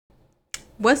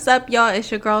What's up, y'all? It's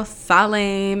your girl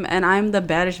Salem, and I'm the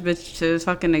baddest bitch to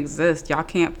fucking exist. Y'all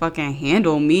can't fucking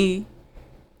handle me.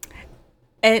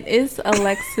 And it's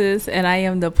Alexis, and I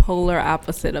am the polar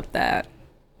opposite of that.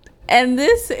 And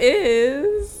this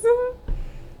is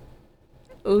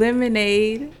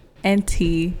lemonade and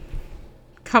tea.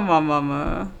 Come on,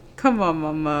 mama. Come on,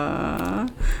 mama.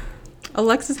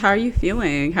 Alexis, how are you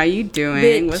feeling? How you doing?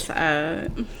 Bitch. What's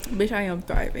up? Bitch, I am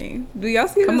thriving. Do y'all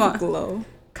see Come this on. glow?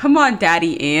 Come on,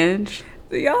 Daddy Ange.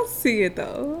 Do y'all see it,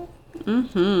 though?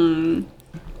 Mm-hmm.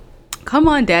 Come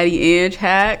on, Daddy Ange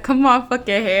hat. Come on,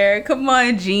 fucking hair. Come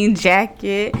on, jean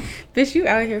jacket. Bitch, you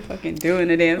out here fucking doing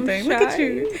the damn thing. Look at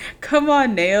you. Come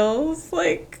on, nails.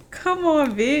 Like, come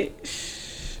on,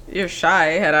 bitch. You're shy,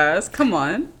 head ass. Come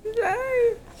on.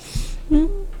 Shy.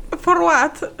 For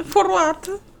what? For what?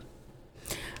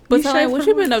 But tell me, what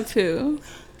you been up to?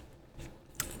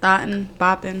 Thoughtin',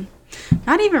 bopping.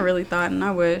 Not even really thoughtin',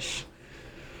 I wish.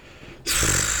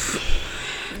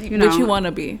 You know. What you want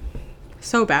to be?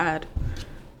 So bad.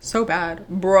 So bad.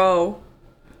 Bro.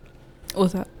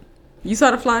 What's up? You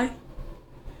saw the fly?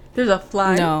 There's a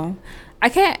fly. No. I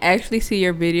can't actually see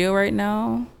your video right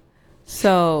now.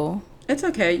 So. It's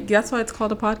okay. That's why it's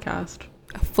called a podcast.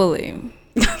 Fully.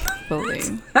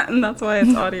 And that's why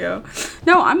it's audio.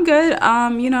 No, I'm good.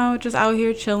 You know, just out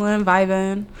here chilling,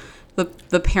 vibing.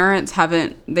 The parents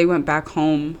they went back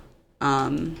home.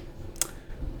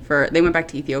 They went back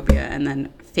to Ethiopia, and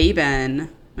then Fabian,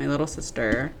 my little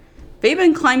sister,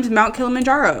 Fabian climbed Mount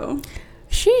Kilimanjaro.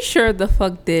 She sure the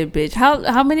fuck did, bitch.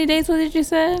 How many days was it you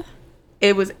said?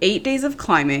 It was 8 days of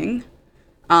climbing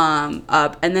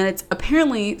up, and then it's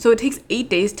apparently, so it takes 8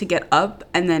 days to get up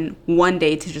and then 1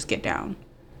 day to just get down.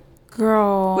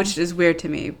 Girl. Which is weird to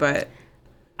me, but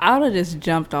I would have just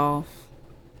jumped off.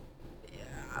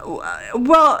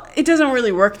 Well, it doesn't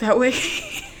really work that way.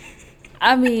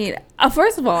 I mean,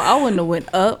 first of all, I wouldn't have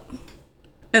went up.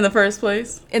 In the first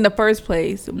place?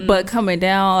 But coming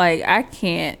down, like, I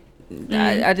can't.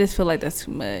 I just feel like that's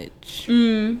too much.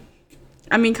 I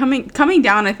mean, coming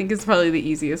down, I think is probably the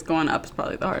easiest. Going up is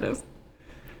probably the hardest.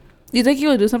 You think you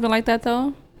would do something like that,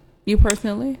 though? You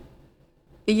personally?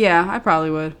 Yeah, I probably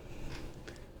would.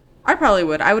 I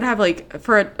would have, like,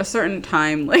 for a certain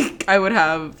time, like, I would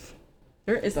have...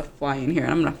 There is a fly in here,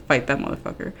 and I'm going to fight that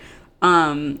motherfucker.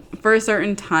 For a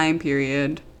certain time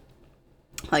period,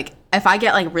 like, if I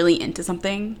get, like, really into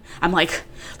something, I'm like,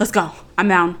 let's go. I'm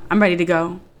down. I'm ready to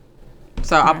go.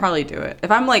 So I'll probably do it.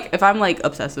 If I'm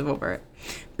obsessive over it.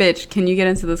 Bitch, can you get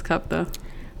into this cup, though?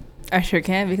 I sure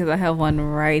can, because I have one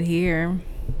right here.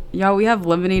 Y'all, we have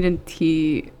lemonade and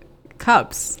tea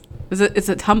cups. It's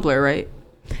a tumbler, right?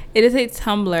 It is a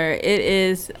tumbler. It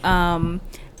is a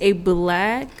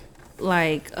black,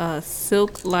 like,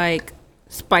 silk, like,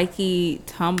 spiky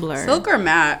tumbler. Silk or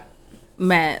matte?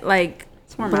 Matte, like,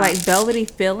 It's more but matte. like velvety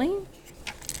feeling.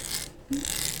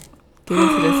 Get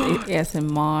into this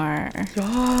ASMR.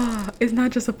 Oh, it's not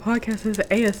just a podcast. It's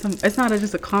ASMR. It's not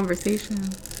just a conversation.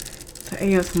 It's an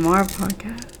ASMR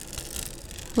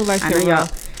podcast. Who likes I know it y'all.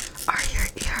 rough? Are your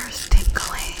ears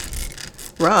tingling?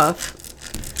 Rough.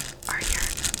 Are your...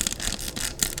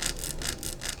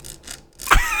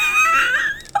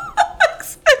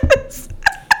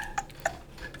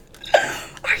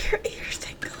 Are your ears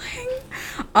tingling?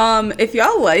 If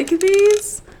y'all like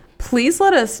these, please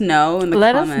let us know in the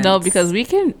comments. Let us know, because we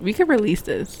can release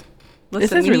this.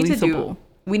 Listen, this is releasable.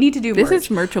 We need to do merch. This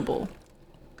is merchable.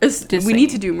 We need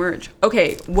to do merch.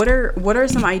 Okay, what are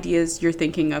some ideas you're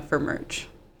thinking of for merch?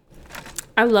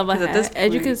 I love a 'Cause at hat.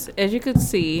 this As you could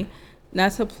see,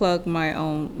 not to plug my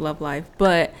own love life,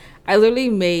 but I literally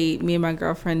made me and my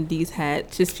girlfriend these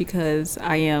hats just because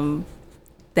I am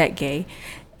that gay.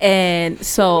 And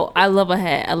so I love a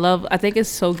hat. I think it's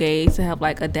so gay to have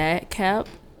like a dad cap.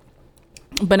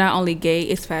 But not only gay,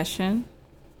 it's fashion.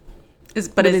 Is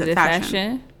it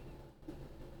fashion?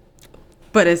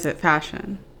 But is it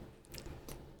fashion?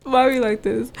 Why are we like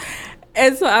this?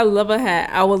 And so I love a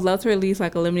hat. I would love to release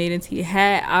like a lemonade and tea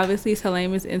hat. Obviously,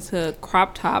 Salem is into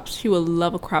crop tops. She would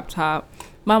love a crop top.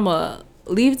 Mama,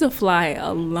 leave the fly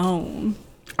alone.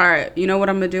 All right, you know what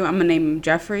I'm gonna do? I'm gonna name him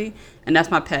Jeffrey, and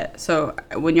that's my pet. So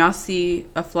when y'all see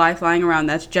a fly flying around,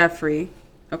 that's Jeffrey.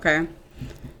 Okay.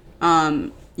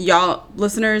 Y'all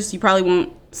listeners, you probably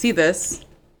won't see this,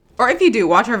 or if you do,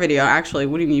 watch our video. Actually,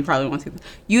 what do you mean you probably won't see this?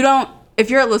 You don't. If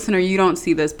you're a listener, you don't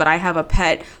see this, but I have a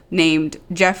pet named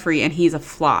Jeffrey, and he's a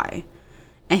fly,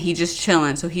 and he just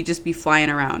chilling. So he just be flying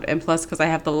around, and plus, because I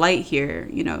have the light here,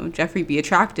 you know, Jeffrey be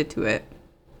attracted to it.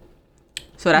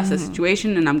 So that's the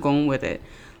situation, and I'm going with it.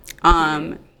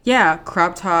 Yeah,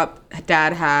 crop top,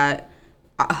 dad hat,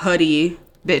 a hoodie,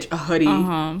 bitch, a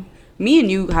hoodie. Me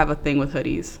and you have a thing with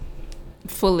hoodies.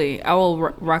 Fully. I will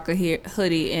rock a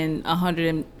hoodie in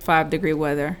 105-degree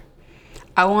weather.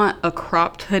 I want a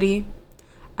cropped hoodie.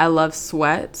 I love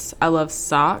sweats. I love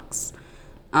socks.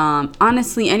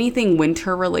 Honestly, anything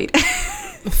winter related.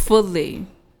 Fully.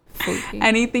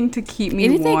 Anything to keep me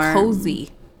anything warm. Cozy.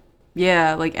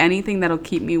 Yeah, like anything that'll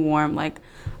keep me warm. Like,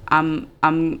 I'm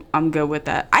good with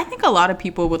that. I think a lot of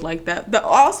people would like that. But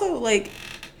also, like,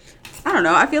 I don't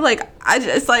know. I feel like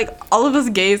it's like all of us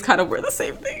gays kind of wear the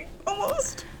same thing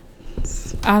almost.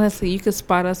 Honestly, you could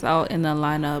spot us out in the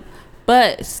lineup.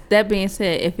 But that being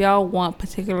said, if y'all want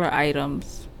particular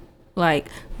items like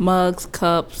mugs,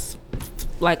 cups,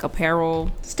 like apparel,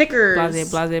 stickers,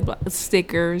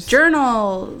 stickers,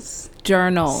 journals,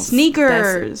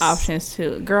 sneakers, that's options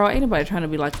too. Girl, ain't nobody trying to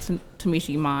be like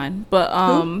Tamisha Iman,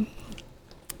 but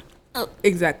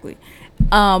exactly.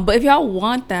 But if y'all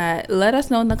want that, let us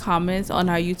know in the comments on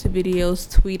our YouTube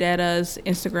videos, tweet at us,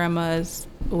 Instagram us,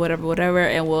 whatever,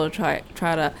 and we'll try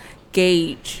to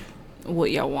gauge what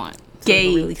y'all want. So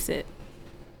release it.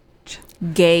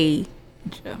 Gauge.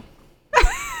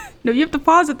 No, you have to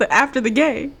pause at after the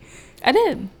gay. I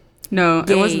did. No,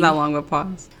 it wasn't that long of a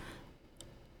pause.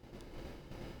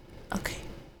 Okay.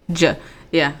 Yeah.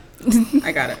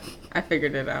 I got it. I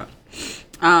figured it out.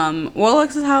 Well,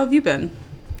 Alexis, how have you been?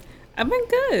 I've been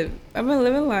good. I've been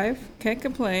living life. Can't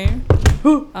complain.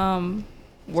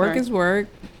 Work is work.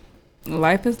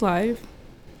 Life is life.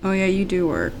 Oh yeah, you do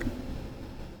work.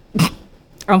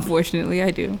 Unfortunately,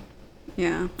 I do.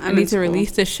 Yeah. I need to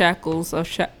release the shackles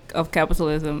of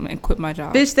capitalism and quit my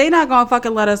job. Bitch, they not gonna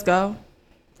fucking let us go.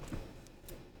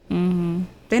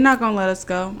 They not gonna let us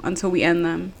go until we end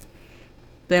them.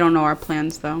 They don't know our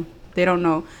plans though. They don't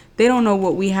know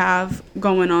what we have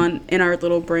going on in our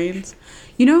little brains.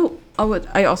 You know, what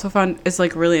I also found is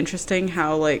like really interesting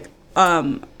how like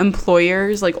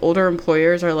employers, like older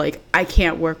employers are like, I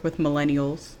can't work with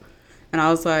millennials. And I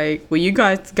was like, well, you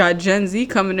guys got Gen Z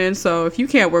coming in, so if you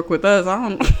can't work with us, I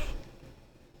don't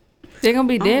they're gonna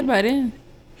be dead by then.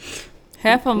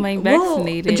 Half of them ain't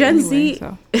vaccinated. Gen anyway, Z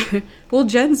so. Well,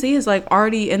 Gen Z is like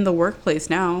already in the workplace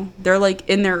now. They're like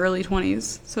in their early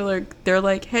 20s. So like they're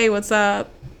like, hey, what's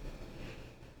up?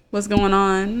 What's going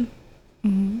on?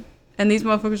 Mm-hmm. And these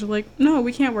motherfuckers are like, no,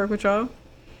 we can't work with y'all.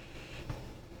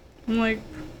 I'm like,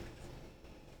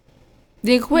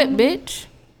 they quit, bitch.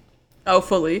 Oh,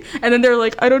 fully. And then they're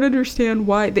like, I don't understand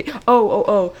why they.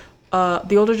 The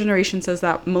older generation says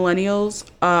that millennials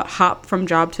hop from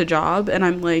job to job, and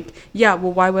I'm like, yeah,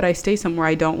 well, why would I stay somewhere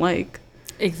I don't like?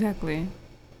 Exactly.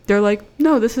 They're like,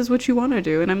 no, this is what you want to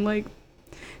do, and I'm like,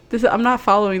 I'm not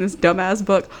following this dumbass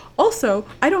book. Also,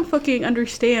 I don't fucking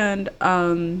understand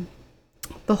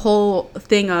the whole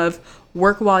thing of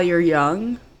work while you're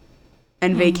young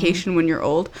and vacation when you're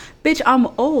old. Bitch, I'm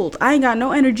old. I ain't got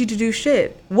no energy to do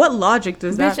shit. What logic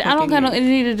does that Bitch, I don't got no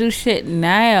energy to do shit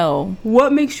now.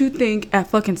 What makes you think at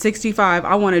fucking 65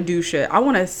 I want to do shit? I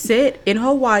want to sit in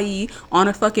Hawaii on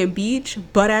a fucking beach,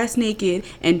 butt ass naked,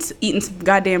 and eating some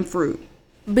goddamn fruit.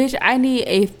 Bitch, I need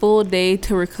a full day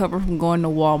to recover from going to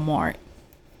Walmart.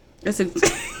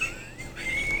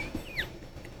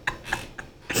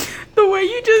 The way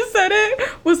you just said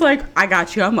it was like, I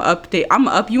got you. I'm gonna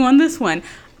up you on this one.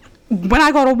 When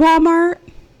I go to Walmart,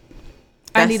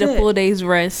 I need a full day's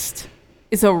rest.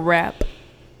 It's a wrap.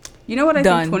 You know what I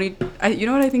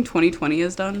think 2020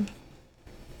 has done?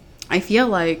 I feel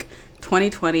like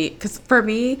 2020, because for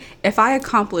me, if I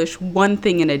accomplish one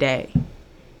thing in a day,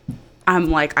 I'm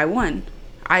like, I won.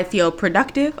 I feel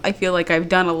productive. I feel like I've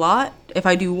done a lot if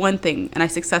I do one thing and I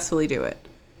successfully do it.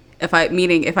 If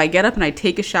I get up and I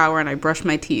take a shower and I brush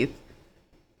my teeth,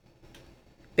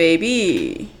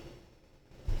 baby,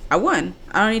 I won.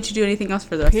 I don't need to do anything else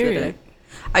for the rest of the day.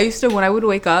 I used to, when I would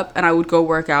wake up and I would go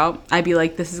work out, I'd be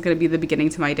like, this is going to be the beginning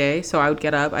to my day. So I would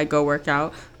get up, I'd go work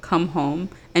out, come home,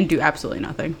 and do absolutely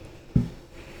nothing.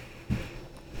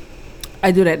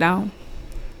 I do that now.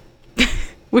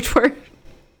 Which word?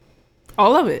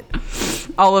 All of it.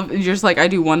 You're just like, I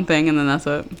do one thing and then that's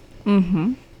it.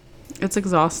 Mm-hmm. It's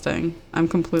exhausting. I'm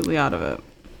completely out of it.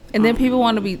 And then people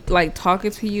want to be like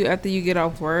talking to you after you get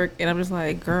off work, and I'm just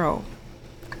like, girl,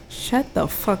 shut the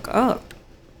fuck up.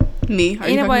 Me?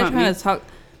 Ain't nobody trying to talk.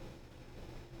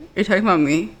 You're talking about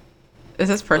me? Is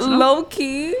this personal? Low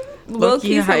key, so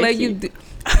like you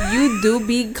do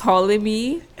be calling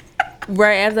me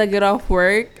right as I get off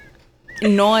work,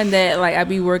 knowing that like I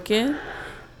be working.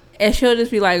 And she'll just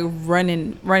be like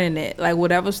running it, like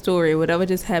whatever story, whatever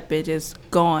just happened, just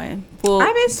gone.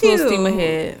 I miss you. Full steam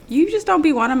ahead. You just don't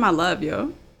be wanting my love,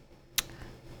 yo.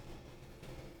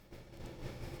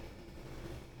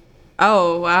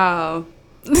 Oh wow.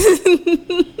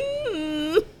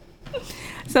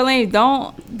 Celine,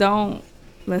 don't.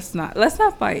 Let's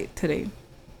not fight today.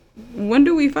 When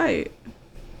do we fight?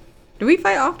 Do we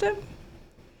fight often?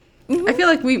 Mm-hmm. I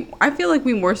feel like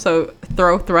we more so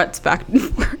throw threats back and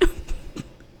forth.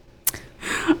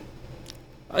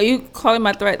 Are you calling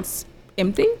my threats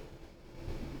empty?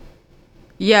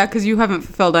 Yeah, because you haven't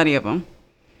fulfilled any of them.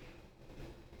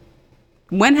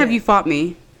 When have you fought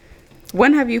me?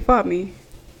 When have you fought me?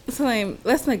 Celine,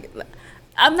 let's not.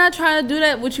 I'm not trying to do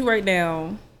that with you right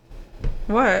now.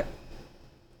 What?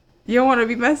 You don't want to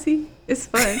be messy? It's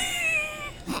fun.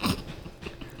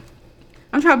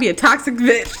 I'm trying to be a toxic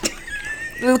bitch.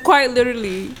 Quite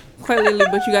literally,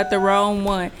 but you got the wrong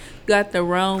one. You got the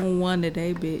wrong one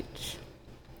today, bitch.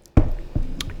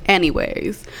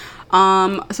 Anyways,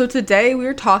 so today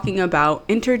we're talking about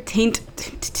entertainment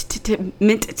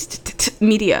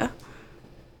media.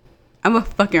 I'm a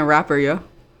fucking rapper, yo.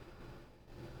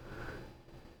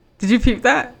 Did you peep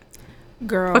that?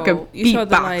 Girl, fucking you saw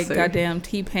the beatboxer. like goddamn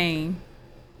T-Pain.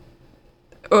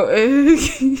 Oh,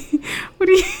 what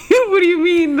do you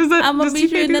mean? I'm gonna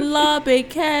meet you in the lobby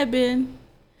cabin.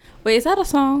 Wait, is that a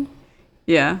song?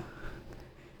 Yeah.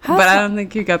 But I don't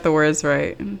think you got the words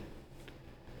right.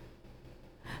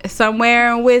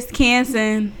 Somewhere in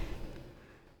Wisconsin.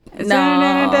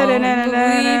 No,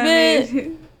 believe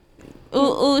it.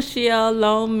 Ooh, she all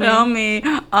on me. On me.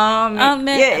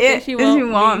 Yeah, she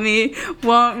want me.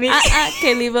 I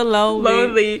can't leave her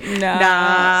lonely.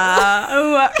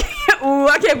 Nah. Ooh,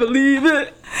 I can't believe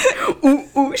it.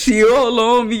 Ooh, she all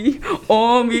on me.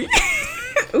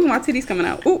 Ooh, my titties coming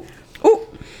out. Ooh.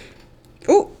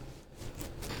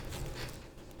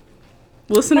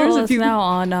 Listeners, follow if us you now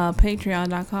on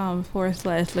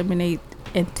patreon.com/lemonade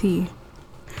and tea.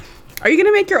 Are you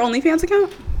gonna make your OnlyFans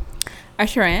account? I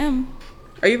sure am.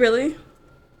 Are you really?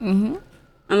 Mm-hmm.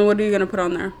 And what are you gonna put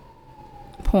on there?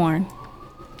 Porn.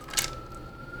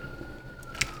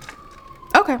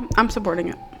 Okay, I'm supporting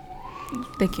it.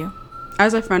 Thank you.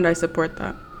 As a friend, I support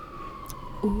that.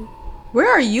 Ooh. Where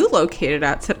are you located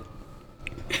at today?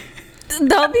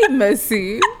 Don't be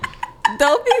messy.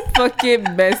 Don't be fucking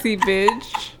messy,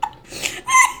 bitch.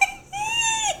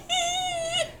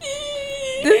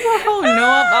 This whole know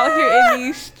I'm out here in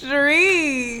these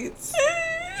streets.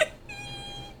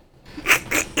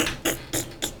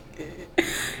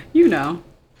 You know.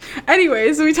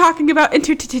 Anyways, we're talking about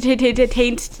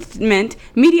entertainment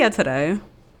media today.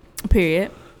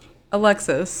 Period.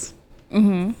 Alexis.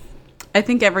 Mm-hmm. I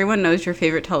think everyone knows your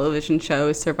favorite television show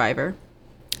is Survivor.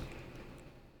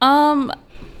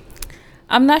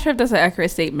 I'm not sure if that's an accurate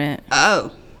statement.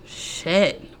 Oh,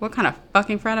 shit. What kind of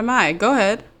fucking friend am I? Go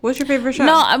ahead. What's your favorite show?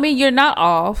 No, I mean, you're not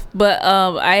off, but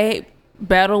I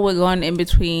battle with going in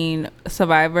between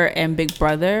Survivor and Big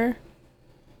Brother.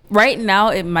 Right now,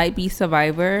 it might be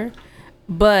Survivor,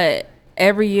 but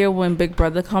every year when Big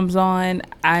Brother comes on,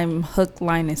 I'm hook,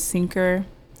 line, and sinker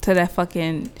to that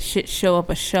fucking shit show of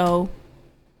a show.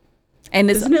 And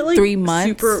it's Isn't it like 3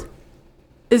 months.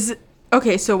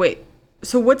 Okay, so wait.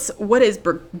 So what is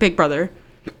Big Brother?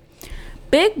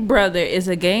 Big Brother is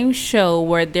a game show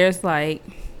where there's like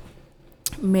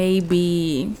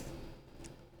maybe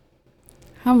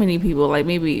how many people? Like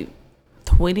maybe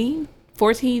 20,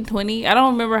 14, 20. I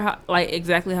don't remember how like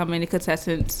exactly how many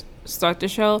contestants start the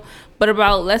show, but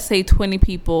about let's say 20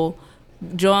 people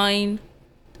join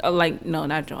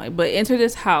but enter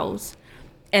this house,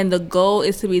 and the goal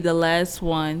is to be the last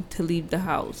one to leave the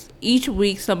house. Each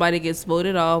week somebody gets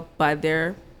voted off by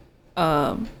their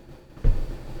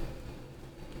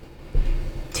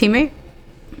Teammate?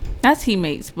 not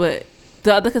teammates, but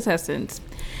the other contestants.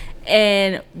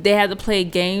 And they have to play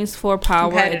games for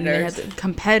power. And they have to,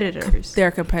 Competitors.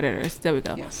 they're competitors. There we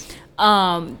go. Yes.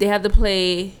 They have to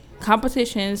play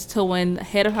competitions to win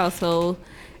head of household,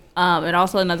 and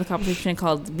also another competition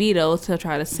called veto to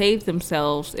try to save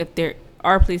themselves if they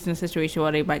are placed in a situation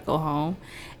where they might go home.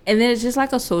 And then it's just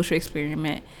like a social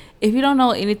experiment. If you don't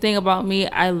know anything about me,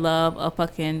 I love a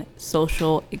fucking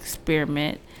social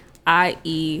experiment,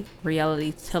 i.e.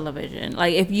 reality television.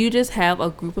 Like if you just have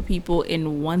a group of people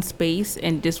in one space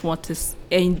and just want to,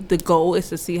 and the goal is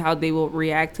to see how they will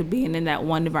react to being in that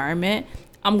one environment,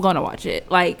 I'm gonna watch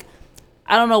it. Like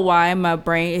I don't know why my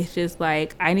brain is just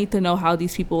like, I need to know how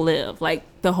these people live, like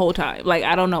the whole time. Like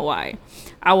I don't know why.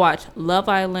 I watch Love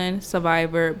Island,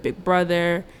 Survivor, Big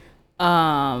Brother,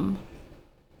 what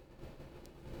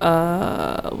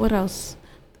else?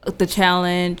 The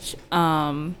Challenge,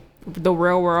 The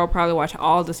Real World. Probably watch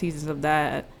all the seasons of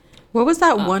that. What was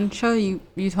that one show you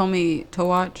told me to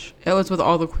watch? It was with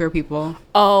all the queer people.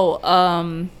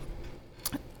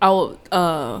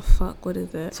 Oh, fuck, what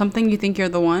is it? Something You Think You're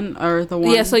the One, or the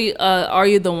one? Yeah, so Are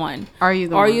You the One? Are You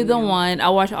the Are One? You the Yeah. One? I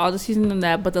watched all the seasons of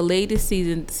that, but the latest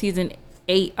season, season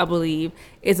 8, I believe,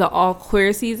 is an all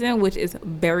queer season, which is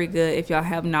very good. If y'all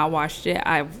have not watched it,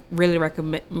 I really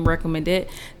recommend it.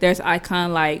 There's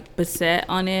icon like Bassett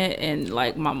on it and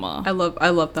like Mama. I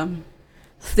love them.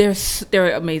 They're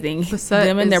amazing. Bassett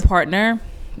Them and their is- partner,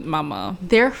 Mama,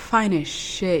 They're fine as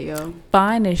shit, yo.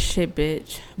 fine as shit,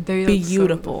 bitch. They look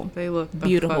Beautiful. So, they look the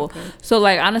Beautiful. fuck good. So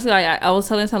like honestly, like I was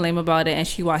telling Salem about it, and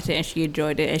she watched it and she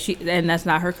enjoyed it, and that's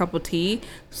not her cup of tea.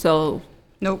 So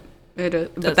Nope. It is.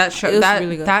 But That's- that show, it was that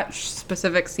really good. that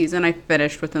specific season, I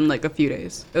finished within like a few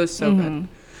days. It was so good.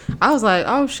 I was like,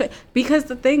 oh shit, because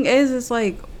the thing is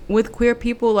like with queer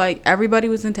people, like everybody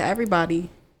was into everybody,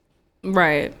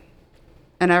 right,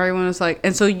 and everyone was like,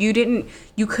 and so you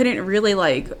couldn't really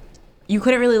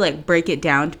like break it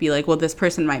down to be like, well, this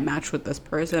person might match with this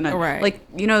person, and Right.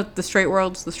 like the straight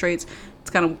world's the straights. It's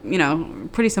kind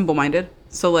of pretty simple minded.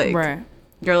 So like right.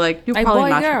 you're like you Like, probably boy,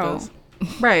 match girl. with this.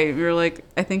 Right. You're like,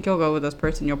 I think you'll go with this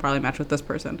person. You'll probably match with this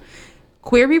person.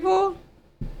 Queer people,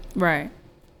 Right.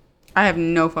 I have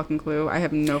no fucking clue. I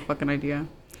have no fucking idea.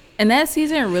 And that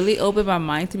season really opened my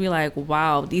mind to be like,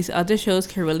 wow, these other shows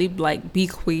can really like be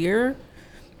queer,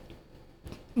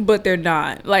 but they're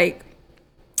not. Like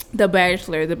The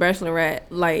Bachelor, The Bachelorette,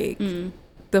 like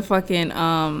the fucking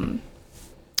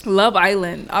Love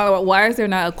Island. Why is there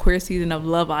not a queer season of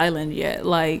Love Island yet?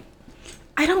 Like,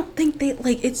 I don't think they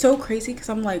like. It's so crazy because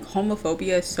I'm like,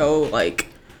 homophobia is so like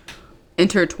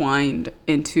intertwined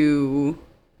into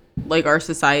like our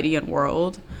society and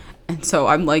world, and so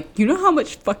I'm like, you know how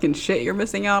much fucking shit you're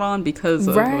missing out on because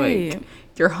of Right. like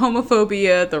your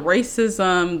homophobia, the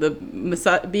racism, the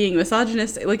being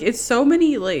misogynistic. Like it's so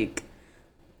many like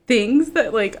things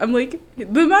that like I'm like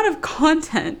the amount of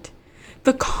content,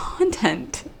 the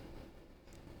content.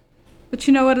 But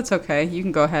you know what? It's okay. You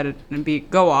can go ahead and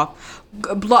go off.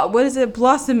 What is it?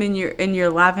 Blossom in your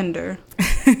lavender.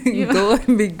 go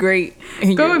and be great.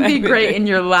 Go and be great in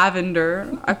your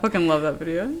lavender. I fucking love that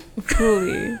video.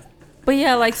 Truly. But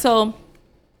yeah, like, so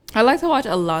I like to watch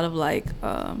a lot of like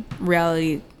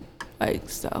reality like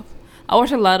stuff. I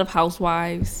watch a lot of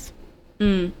Housewives.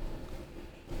 So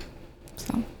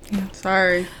yeah.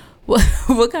 Sorry,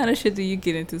 What kind of shit do you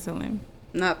get into, Salim?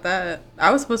 not that. I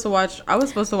was supposed to watch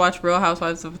Real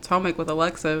Housewives of Potomac with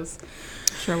Alexis,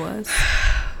 Sure was.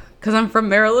 cause I'm from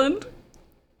Maryland,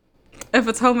 and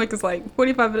Potomac is like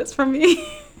 45 minutes from me.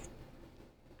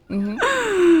 And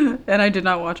I did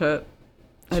not watch it.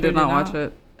 I Sure did not did watch not.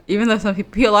 it. Even though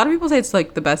a lot of people say it's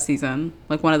like the best season,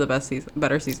 like one of the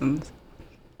better seasons.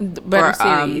 Better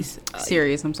series.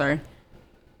 Series, I'm sorry.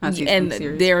 Not season, And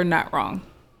series. they're not wrong.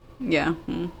 Yeah.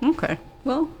 Okay.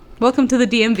 Well, welcome to the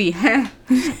DMV.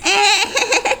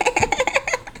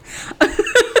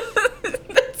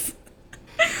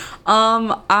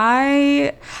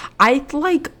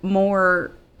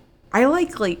 I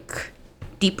like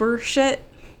deeper shit.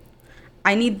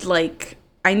 I need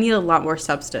a lot more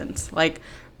substance. Like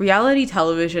reality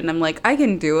television, I'm like, I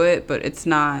can do it, but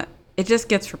it just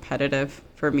gets repetitive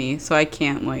for me, so I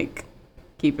can't like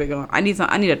keep it going. I need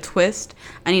a twist.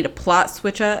 I need a plot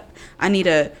switch up. I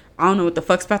don't know what the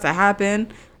fuck's about to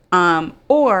happen.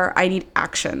 Or I need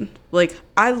action. Like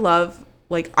I love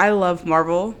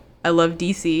Marvel. I love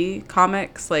DC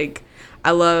comics. Like I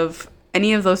love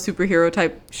any of those superhero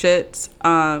type shits.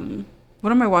 What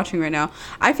am I watching right now?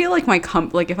 I feel like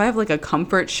if I have like a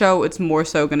comfort show, it's more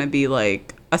so gonna be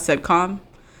like a sitcom.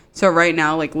 So right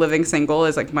now, like Living Single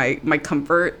is like my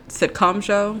comfort sitcom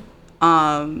show.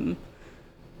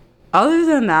 Other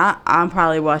than that, I'm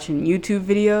probably watching YouTube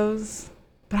videos,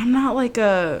 but I'm not like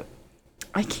I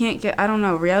don't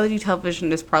know. Reality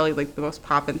television is probably like the most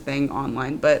poppin' thing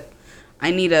online, but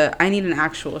I need an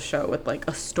actual show with like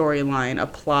a storyline, a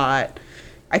plot.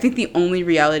 I think the only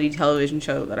reality television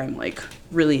show that I'm like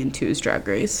really into is Drag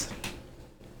Race.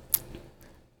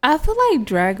 I feel like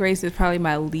Drag Race is probably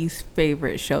my least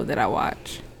favorite show that I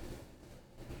watch.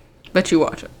 But you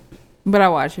watch it. But I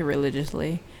watch it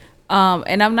religiously.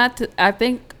 And I'm not I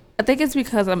think it's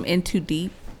because I'm in too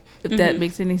deep, if that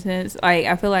makes any sense. Like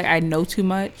I feel like I know too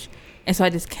much, and so I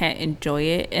just can't enjoy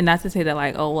it. And not to say that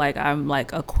like, oh, like I'm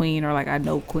like a queen or like I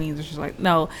know queens. It's just like,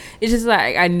 no, it's just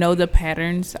like I know the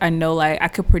patterns. I know like I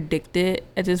could predict it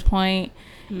at this point.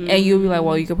 And you'll be like,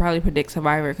 well, you could probably predict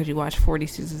Survivor because you watched 40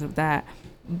 seasons of that,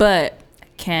 but I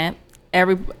can't.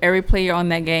 Every player on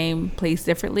that game plays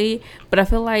differently, but I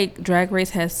feel like Drag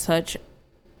Race has such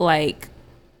like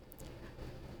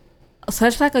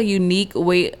a unique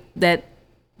way that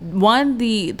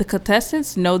the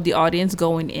contestants know the audience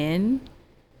going in,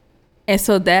 And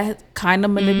so that kind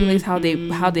of manipulates how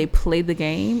they play the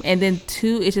game. And then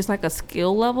 2, it's just like a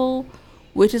skill level,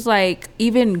 which is like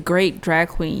even great drag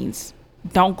queens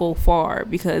don't go far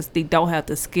because they don't have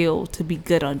the skill to be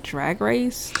good on Drag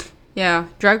Race. Yeah,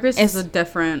 Drag Race is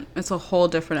it's a whole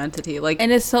different entity. Like,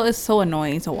 and it's so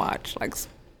annoying to watch. Like,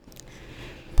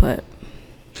 but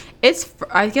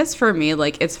I guess for me,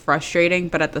 like, it's frustrating,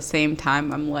 but at the same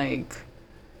time, I'm like,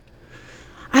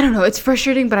 I don't know, it's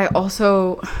frustrating, but I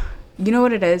also, you know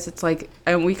what it is? It's like,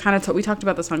 and we kind of we talked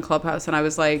about this on Clubhouse, and I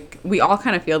was like, we all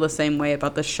kind of feel the same way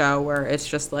about the show, where it's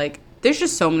just like, there's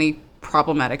just so many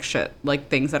problematic shit, like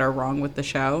things that are wrong with the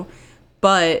show.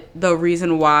 But the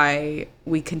reason why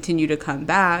we continue to come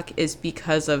back is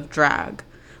because of drag.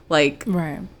 Like,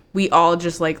 right. We all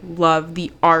just like love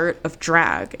the art of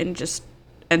drag,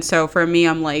 and so for me,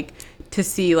 I'm like, to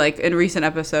see like in recent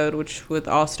episode, which with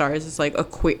All Stars is like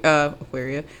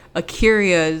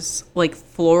Akira's like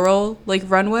floral like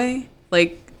runway,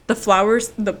 like the flowers,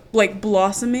 the like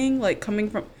blossoming, like coming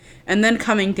from, and then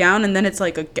coming down, and then it's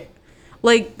like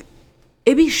like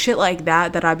it'd be shit like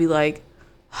that I'd be like,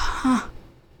 huh,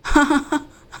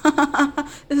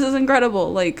 this is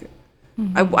incredible. Like,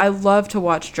 I love to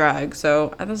watch drag,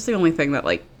 so that's the only thing that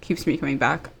like keeps me coming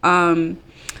back. I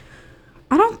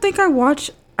don't think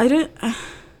I didn't.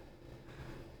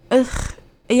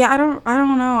 Yeah, I don't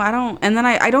know. And then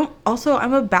I don't. Also,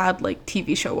 I'm a bad like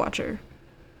TV show watcher.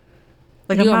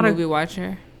 Like, I'm not a movie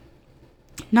watcher.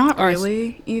 Not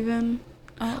really, even.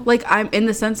 Oh. Like, I'm in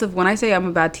the sense of when I say I'm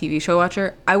a bad TV show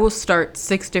watcher, I will start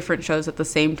 6 different shows at the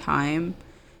same time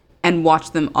and watch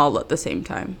them all at the same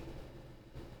time.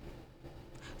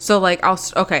 So, like,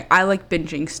 I like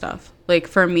binging stuff. Like,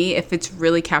 for me, if it's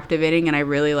really captivating and I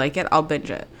really like it, I'll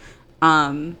binge it.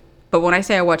 But when I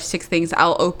say I watch 6 things,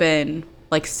 I'll open,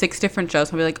 like, 6 different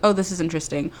shows. I'll be like, oh, this is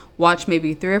interesting. Watch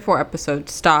maybe 3 or 4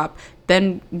 episodes, stop.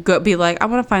 Then be like, I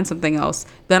want to find something else.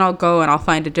 Then I'll go and I'll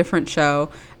find a different show.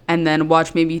 And then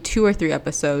watch maybe 2 or 3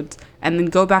 episodes, and then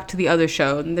go back to the other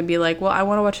show, and then be like, well, I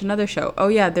want to watch another show. Oh,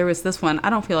 yeah, there was this one. I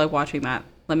don't feel like watching that.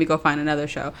 Let me go find another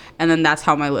show. And then that's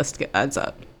how my list adds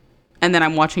up. And then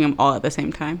I'm watching them all at the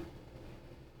same time.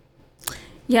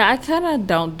 Yeah, I kind of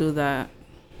don't do that.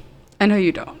 I know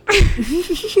you don't.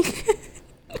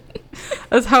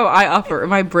 That's how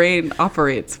my brain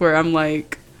operates, where I'm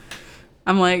like,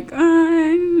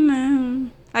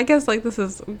 I guess, like,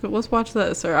 let's watch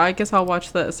this, or I guess I'll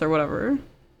watch this, or whatever.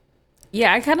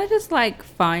 Yeah, I kind of just, like,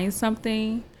 find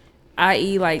something,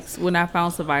 i.e., like, when I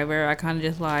found Survivor, I kind of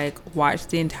just, like, watched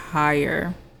the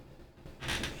entire,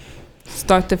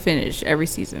 start to finish, every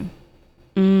season.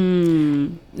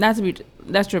 Not to be,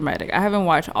 that's dramatic. I haven't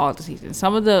watched all the seasons.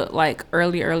 Some of the, like,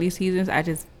 early seasons, I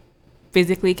just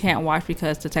physically can't watch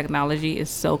because the technology is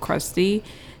so crusty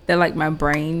that, like, my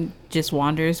brain just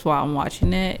wanders while I'm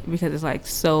watching it because it's, like,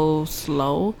 so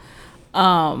slow.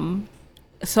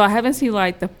 So I haven't seen,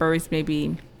 like, the first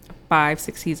maybe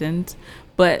 5-6 seasons,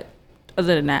 but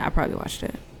other than that, I probably watched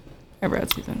it every other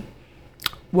season.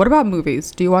 What about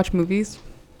movies? Do you watch movies?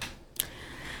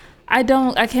 I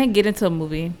can't get into a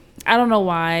movie. I don't know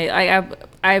why. Like,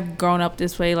 I've grown up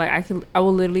this way. Like, I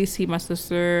will literally see my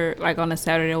sister, like, on a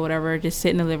Saturday or whatever, just sit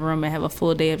in the living room and have a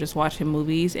full day of just watching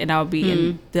movies, and I'll be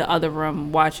in the other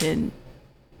room watching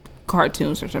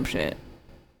cartoons or some shit.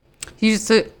 You just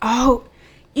say, oh,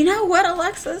 you know what,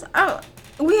 Alexis? Oh,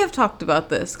 we have talked about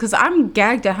this because I'm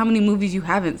gagged at how many movies you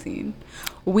haven't seen.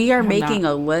 We are making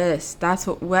a list. That's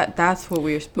what we're supposed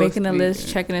to be making a list,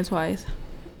 checking it twice.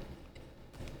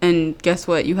 And guess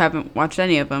what? You haven't watched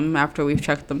any of them after we've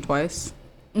checked them twice.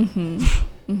 But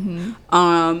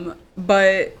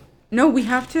no, we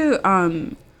have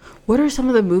to. What are some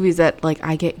of the movies that, like,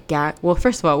 I get gagged? Well,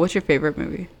 first of all, what's your favorite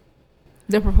movie?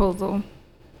 The Proposal.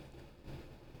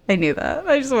 I knew that.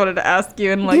 I just wanted to ask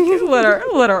you and, like,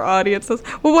 let our audience know.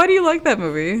 Well, why do you like that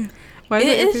movie? Why is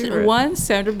it your favorite? 1,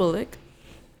 Sandra Bullock.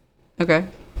 Okay.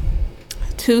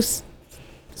 2,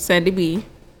 Sandy B.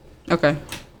 Okay.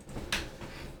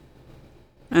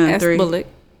 And S. 3. Bullock.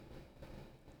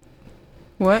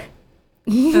 What?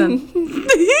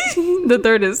 The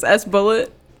third is S.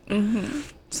 Bullock.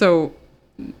 So,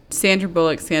 Sandra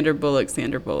Bullock.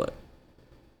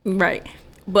 Right.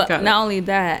 But not only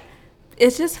that,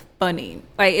 it's just funny.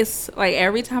 Like, it's like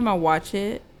every time I watch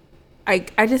it, I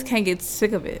just can't get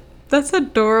sick of it. That's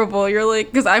adorable. You're like,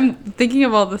 because I'm thinking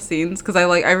of all the scenes, because I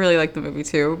really like the movie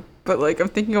too. But, like, I'm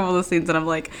thinking of all the scenes, and I'm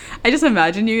like, I just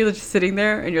imagine you just sitting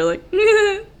there, and you're like,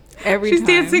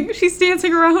 she's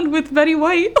dancing around with Betty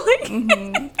White. Like,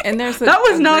 And there's that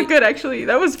was not good, actually.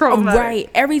 That was problematic. Right.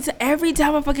 Every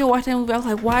time I fucking watch that movie, I was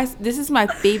like, why this is my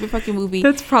favorite fucking movie.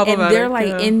 That's problematic. And they're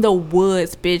like in the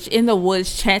woods, bitch. In the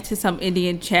woods chanting some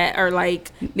Indian chant or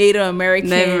like Native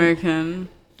American.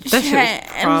 That shit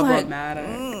was problematic.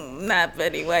 Like, not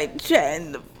Betty White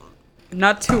chanting.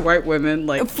 Not two white women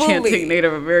like chanting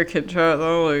Native American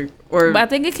chant. But I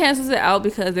think it cancels it out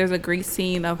because there's a great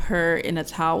scene of her in a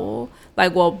towel.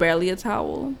 Like, well, barely a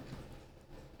towel.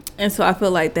 And so I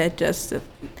feel like that just...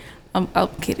 I'm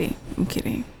kidding. I'm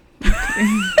kidding.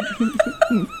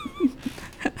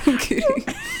 I'm kidding.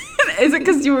 Is it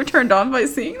because you were turned on by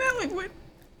seeing that? Like, what?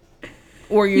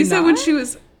 Or you said when she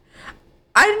was...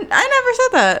 I never said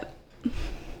that.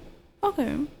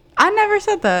 Okay. I never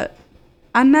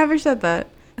said that.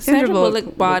 Sandra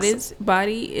Bullock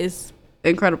body is...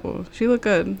 incredible. She looked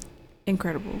good.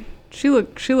 Incredible. She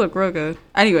looked real good.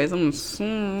 Anyways, I'm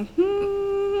skirt.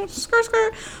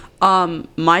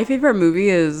 My favorite movie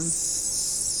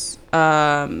is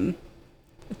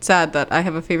it's sad that I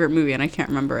have a favorite movie and I can't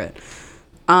remember it.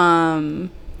 No,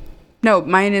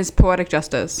 mine is Poetic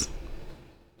Justice.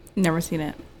 Never seen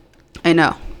it. I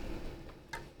know.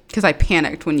 Because I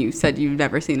panicked when you said you've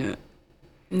never seen it.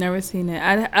 Never seen it.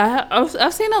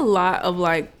 I've seen a lot of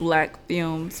like black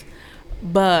films,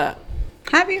 but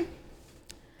have you?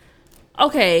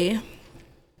 Okay,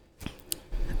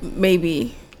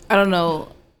 maybe. I don't know.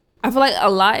 I feel like a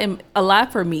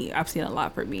lot for me. I've seen a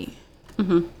lot for me.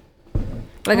 Mm-hmm.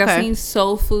 Like okay. I've seen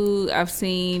Soul Food. I've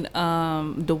seen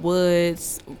The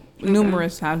Woods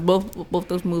numerous times. Both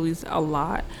those movies a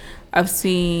lot. I've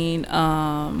seen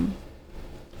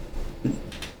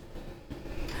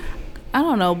I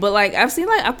don't know, but like I've seen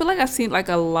like I feel like I've seen like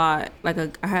a lot. Like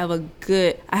I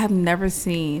have never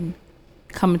seen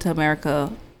Coming to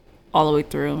America all the way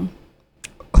through.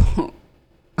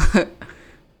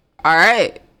 All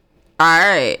right.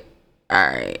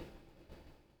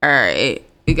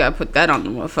 You gotta put that on the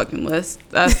motherfucking list.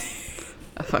 That's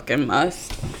a fucking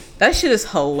must. That shit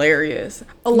is hilarious.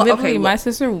 Literally, my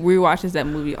sister rewatches that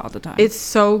movie all the time. It's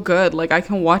so good. Like, I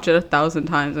can watch it 1,000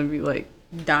 times and be like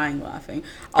dying laughing.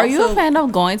 Are you a fan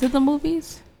of going to the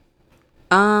movies?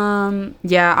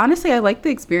 Yeah, honestly, I like the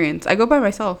experience. I go by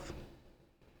myself.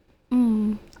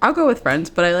 I'll go with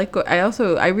friends, but I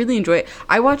really enjoy it.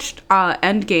 I watched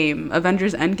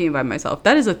Avengers Endgame by myself.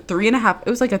 That is it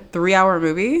was like a 3-hour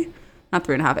movie. Not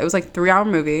 3.5. It was like 3-hour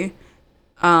movie.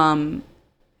 And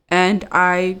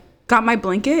I got my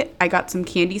blanket. I got some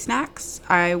candy snacks.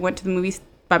 I went to the movies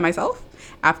by myself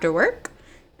after work.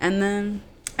 And then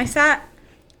I sat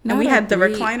and we had the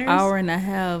recliners.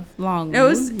 1.5 long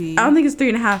movie. I don't think it's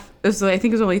 3.5. I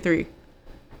think it was only 3.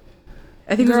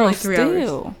 I think it was only 3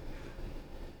 hours.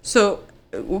 So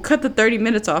we'll cut the 30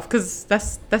 minutes off because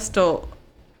that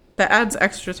adds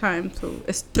extra time. So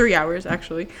it's 3 hours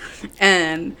actually.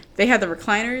 And they had the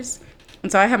recliners.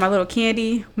 And so I had my little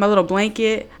candy, my little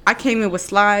blanket. I came in with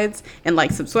slides and like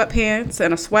some sweatpants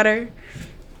and a sweater.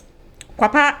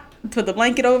 Put the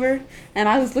blanket over. And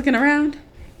I was looking around.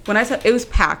 When I said it was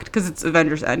packed because it's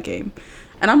Avengers Endgame.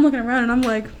 And I'm looking around and I'm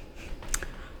like,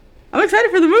 I'm excited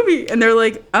for the movie. And they're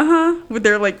like, with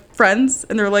their like friends.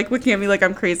 And they're like looking at me like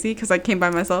I'm crazy because I came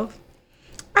by myself.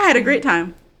 I had a great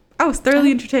time. I was thoroughly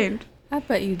entertained. I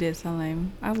bet you did,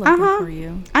 Salim. I love it for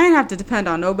you. I didn't have to depend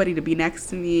on nobody to be next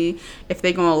to me if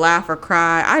they gonna laugh or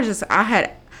cry. I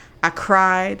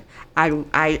cried.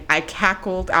 I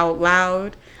cackled out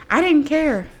loud. I didn't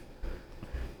care.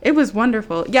 It was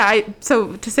wonderful. Yeah.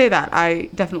 So to say that, I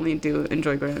definitely do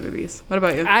enjoy going to movies. What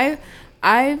about you?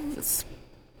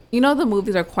 The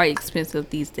movies are quite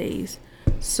expensive these days.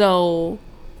 So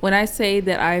when I say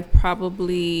that I've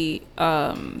probably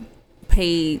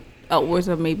paid upwards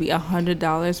of maybe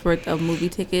 $100 worth of movie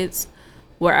tickets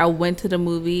where I went to the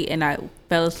movie and I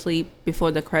fell asleep before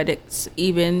the credits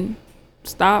even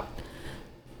stopped.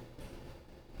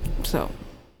 So.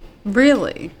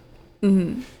 Really?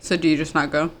 Mm-hmm. So do you just not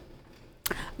go?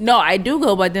 No, I do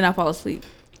go, but then I fall asleep.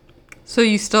 So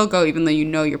you still go even though you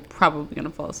know you're probably going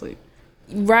to fall asleep?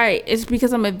 Right. It's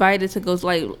because I'm invited to go.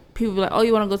 Like, people be like, oh,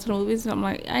 you want to go to the movies? And I'm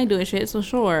like, I ain't doing shit. So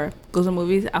sure. Go to the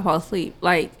movies. I fall asleep.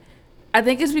 Like, I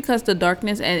think it's because the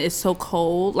darkness and it's so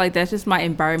cold. Like, that's just my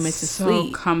environment to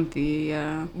sleep. So comfy,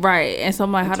 yeah. Right. And so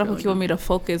I'm like, how the fuck you want me to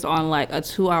focus on, like, a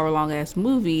 2-hour long ass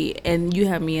movie and you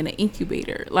have me in an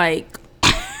incubator? Like.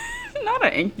 Not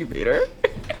an incubator.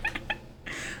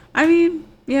 I mean,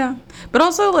 yeah. But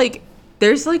also, like,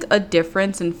 there's, like, a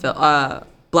difference in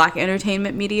black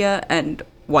entertainment media and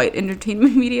white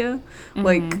entertainment media. Mm-hmm.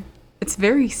 Like, it's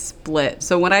very split.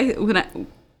 So when I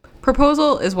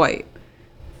Proposal is white.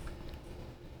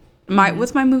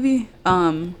 What's my movie?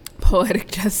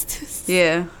 Poetic Justice.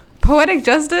 Yeah. Poetic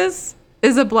Justice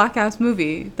is a black ass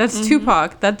movie. That's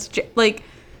Tupac. That's like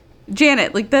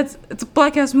Janet. Like it's a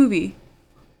black ass movie.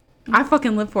 I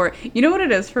fucking live for it. You know what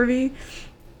it is for me?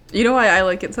 You know why I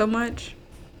like it so much?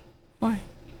 Why?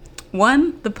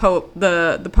 One, the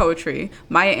poetry.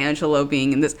 Maya Angelou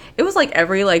being in this. It was like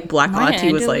every like black Maya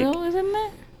auntie was like, Angelou is in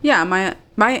that? yeah,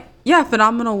 my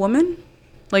phenomenal woman.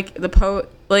 Like the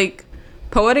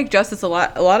Poetic Justice. A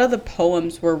lot of the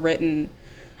poems were written.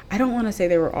 I don't want to say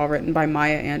they were all written by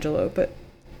Maya Angelou, but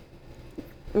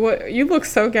what, you look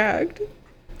so gagged.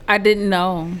 I didn't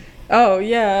know. Oh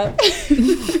yeah.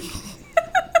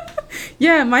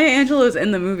 Yeah, Maya Angelou is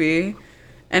in the movie,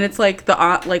 and it's like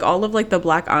like all of like the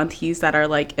black aunties that are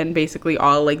like in basically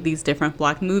all like these different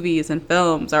black movies and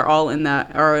films are all in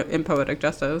Poetic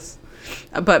Justice.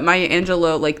 But Maya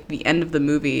Angelou, like the end of the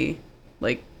movie,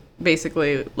 like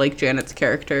basically like Janet's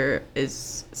character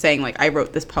is saying like, I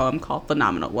wrote this poem called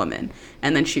Phenomenal Woman,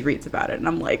 and then she reads about it, and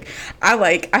I'm like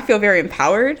I feel very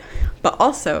empowered, but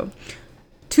also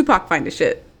Tupac fine as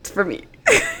shit for me.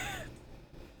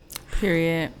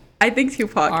 Period. I think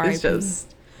Tupac R.I.P. is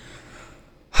just.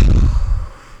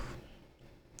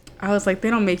 I was like,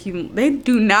 they do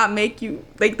not make you,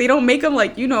 like, they don't make them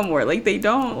like you no more. Like, they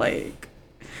don't, like.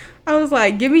 I was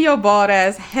like, give me your bald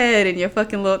ass head and your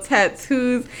fucking little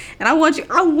tattoos, and I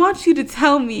want you to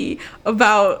tell me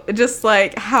about just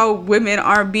like how women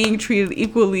aren't being treated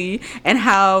equally, and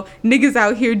how niggas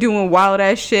out here doing wild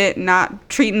ass shit, not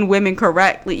treating women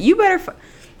correctly. You better.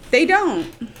 They don't.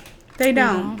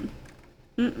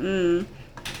 Mm-mm.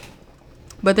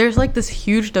 But there's like this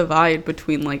huge divide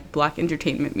between like black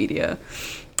entertainment media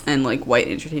and like white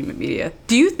entertainment media.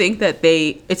 Do you think that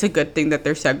it's a good thing that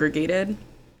they're segregated,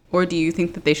 or do you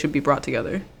think that they should be brought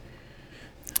together?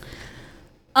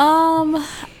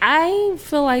 I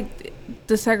feel like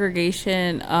the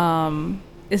segregation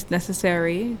is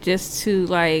necessary just to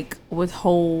like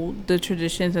withhold the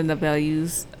traditions and the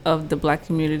values of the black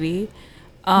community.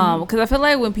 Because I feel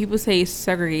like when people say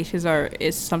segregation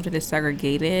is something that's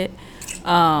segregated,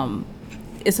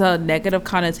 it's a negative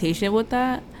connotation with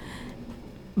that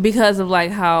because of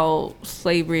like how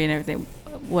slavery and everything,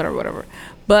 whatever.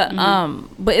 But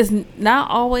but it's not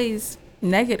always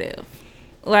negative.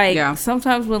 Like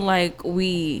sometimes when like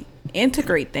we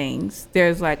integrate things,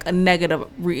 there's like a negative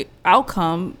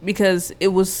outcome because it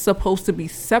was supposed to be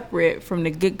separate from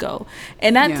the get-go.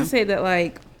 And not to say that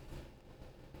like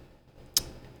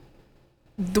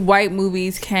the white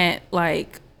movies can't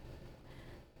like,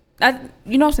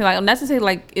 you know what I'm saying, like not to say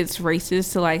like it's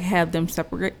racist to like have them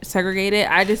segregated.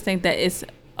 I just think that it's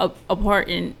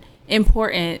important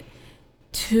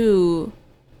to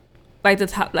like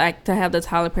to have the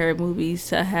Tyler Perry movies,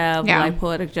 to have like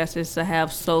Poetic Justice, to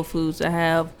have Soul Foods, to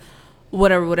have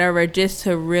whatever, just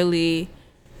to really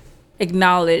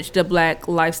acknowledge the black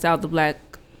lifestyle, the black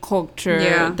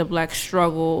culture, the black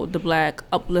struggle, the black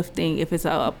uplifting, if it's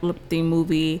an uplifting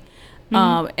movie.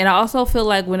 And I also feel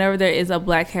like whenever there is a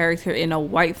black character in a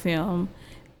white film,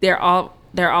 they're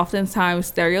oftentimes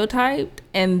stereotyped,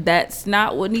 and that's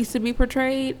not what needs to be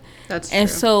portrayed. That's true. And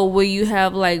so when you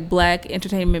have like black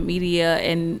entertainment media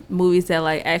and movies that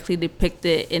like actually depict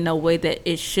it in a way that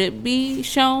it should be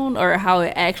shown, or how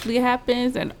it actually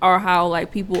happens, and or how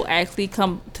like people actually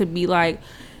come to be like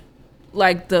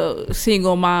the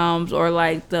single moms, or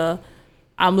like the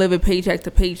I'm living paycheck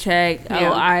to paycheck.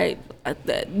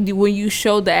 When you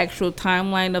show the actual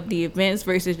timeline of the events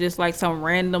versus just like some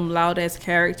random loud ass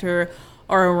character,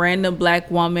 or a random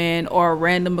black woman, or a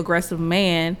random aggressive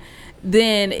man,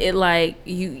 then it like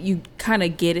you kind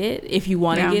of get it if you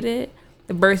want to get it,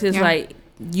 versus like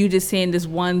you just seeing this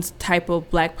one type of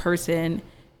black person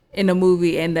in a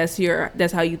movie, and that's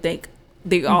how you think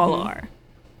they all are.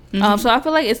 So I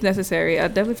feel like it's necessary. I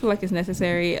definitely feel like it's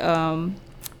necessary.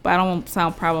 But I don't want to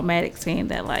sound problematic saying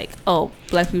that like, oh,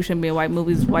 black people shouldn't be in white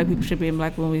movies, white people should be in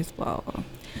black movies. Blah, blah.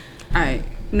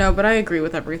 No, but I agree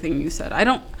with everything you said.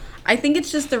 I think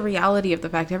it's just the reality of the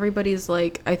fact everybody's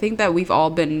like, I think that we've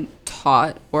all been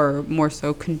taught, or more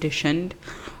so conditioned,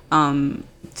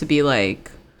 to be like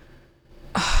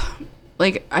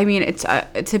I mean, it's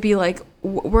to be like,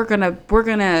 we're gonna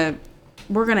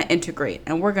integrate,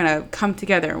 and we're gonna come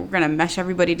together, and we're gonna mesh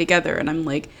everybody together. And I'm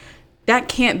like, that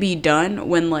can't be done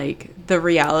when like the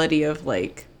reality of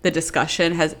like the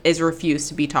discussion is refused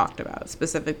to be talked about,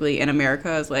 specifically in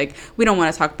America. Is like, we don't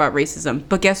want to talk about racism.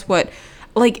 But guess what?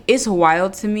 Like, it's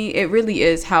wild to me. It really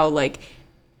is how like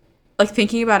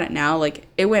thinking about it now, like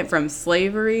it went from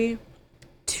slavery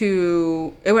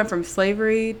to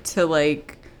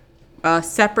like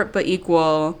separate but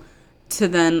equal, to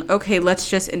then, okay, let's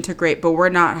just integrate, but we're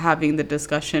not having the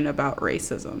discussion about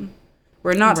racism.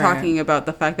 We're not Right. talking about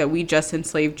the fact that we just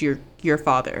enslaved your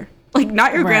father. Like,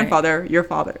 not your Right. grandfather, your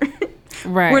father.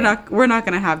 Right. We're not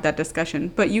going to have that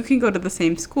discussion, but you can go to the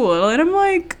same school. And I'm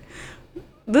like,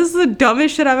 this is the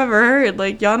dumbest shit I've ever heard.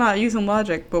 Like, y'all not using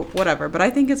logic, but whatever. But I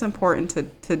think it's important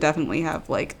to definitely have,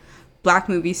 like, black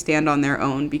movies stand on their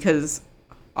own, because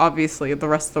obviously the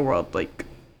rest of the world, like,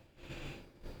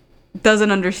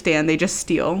 doesn't understand. They just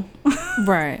steal.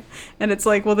 Right. And it's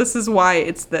like, well, this is why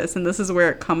it's this, and this is where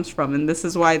it comes from, and this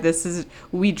is why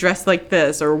we dress like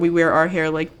this, or we wear our hair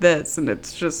like this, and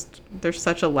it's just, there's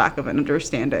such a lack of an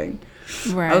understanding.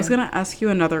 Right. I was gonna ask you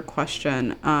another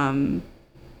question, and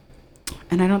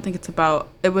I don't think it's about,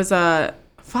 it was a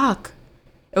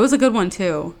good one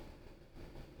too.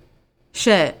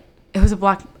 Shit. I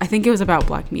think it was about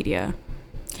black media.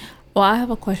 Well, I have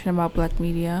a question about black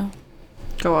media.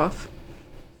 Go off.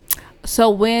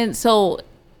 So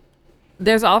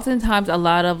there's oftentimes a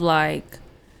lot of like,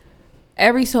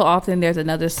 every so often there's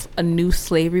a new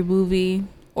slavery movie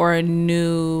or a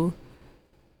new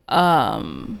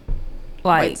like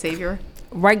white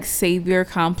savior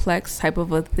complex type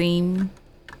of a theme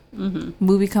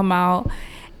movie come out.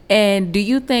 And do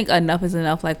you think enough is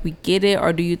enough? Like, we get it,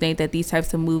 or do you think that these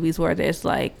types of movies where there's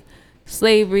like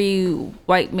slavery,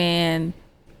 white man,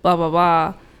 blah blah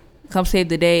blah, come save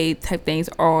the day type things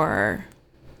are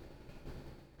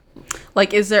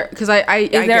like, is there, because I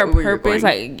is there get a where you're purpose?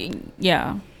 going. Like,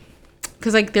 yeah,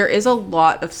 Because, like, there is a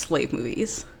lot of slave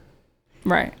movies.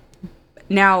 right,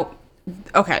 Now,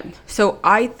 okay, so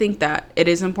I think that it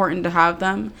is important to have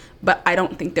them, but I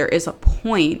don't think there is a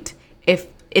point if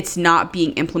it's not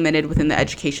being implemented within the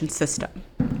education system.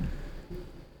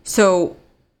 So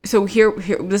here,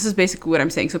 this is basically what I'm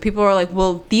saying. So people are like,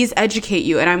 well, these educate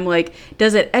you. And I'm like,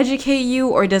 does it educate you,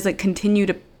 or does it continue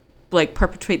to, like,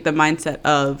 perpetuate the mindset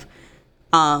of,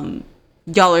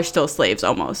 y'all are still slaves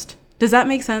almost? Does that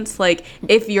make sense? Like,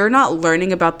 if you're not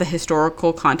learning about the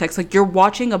historical context, like, you're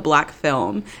watching a black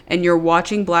film and you're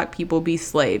watching black people be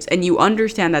slaves, and you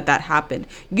understand that happened.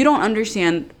 You don't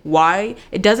understand why.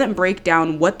 It doesn't break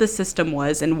down what the system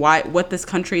was and what this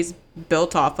country's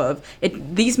built off of.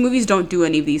 These movies don't do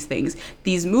any of these things.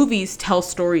 These movies tell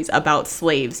stories about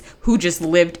slaves who just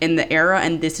lived in the era,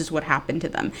 and this is what happened to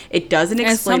them. It doesn't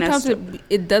explain. And sometimes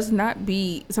it does not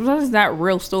be. Sometimes it's not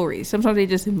real stories. Sometimes they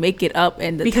just make it up,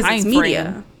 and the because time it's frame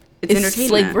media. It's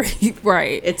entertainment. Slavery,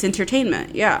 right? It's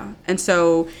entertainment, yeah. And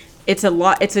so it's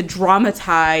a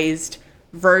dramatized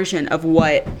version of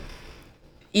what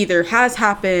either has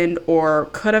happened or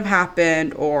could have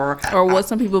happened, or what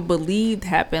some people believed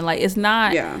happened. Like, it's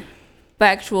not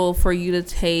factual for you to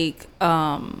take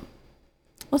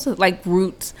what's it, like,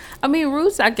 Roots. I mean,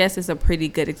 Roots, I guess, is a pretty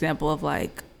good example of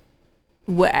like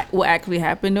what actually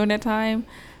happened during that time.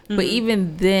 Mm-hmm. But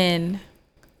even then,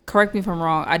 correct me if I'm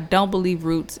wrong, I don't believe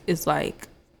Roots is like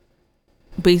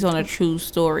based on a true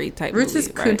story type Roots movie,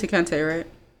 is Kunta Kinte, right?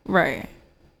 Right.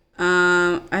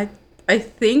 I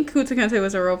think Kunta Kinte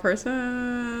was a real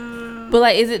person. But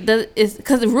like, is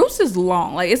because Roots is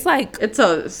long. Like, it's like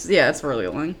it's really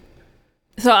long.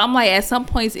 So I'm like, at some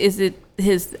points, is it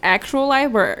his actual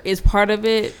life, or is part of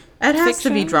it? It has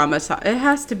fiction? to be dramatized. It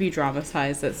has to be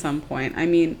dramatized at some point. I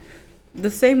mean,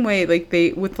 the same way, like,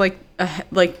 they with like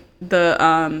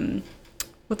the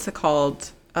what's it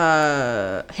called,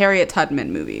 Harriet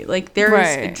Tubman movie. Like, there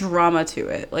is drama to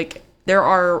it. Like,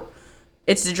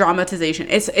 it's a dramatization.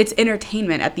 It's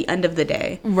entertainment at the end of the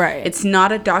day. Right. It's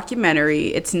not a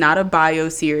documentary. It's not a bio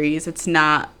series. It's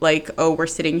not like, oh, we're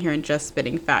sitting here and just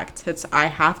spitting facts. I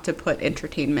have to put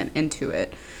entertainment into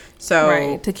it. So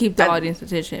right, to keep the audience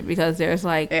attention, because there's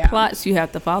like plots you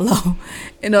have to follow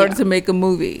in order to make a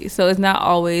movie. So it's not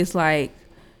always like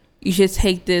you should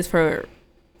take this for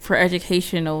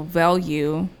educational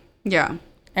value. Yeah.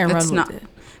 And run with it.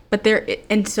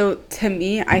 But so to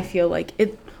me, I feel like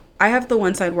I have the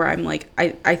one side where I'm like,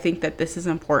 I think that this is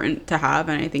important to have,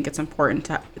 and I think it's important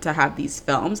to have these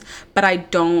films, but I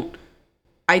don't,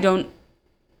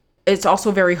 it's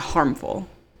also very harmful,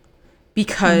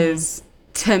 because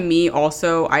to me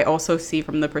also, I also see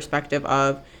from the perspective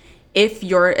of,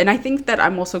 and I think that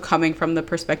I'm also coming from the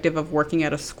perspective of working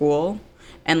at a school,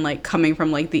 and like coming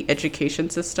from like the education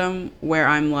system, where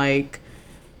I'm like,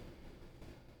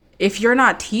 if you're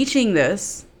not teaching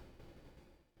this,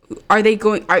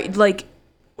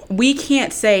 we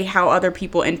can't say how other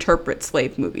people interpret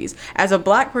slave movies. As a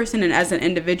black person and as an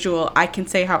individual, I can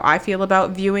say how I feel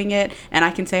about viewing it, and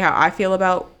I can say how I feel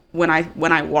about when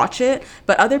I watch it.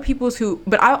 But other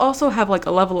but I also have like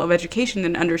a level of education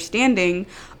and understanding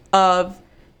of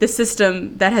the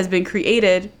system that has been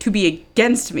created to be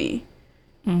against me.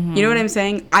 Mm-hmm. You know what I'm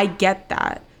saying? I get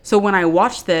that. So when I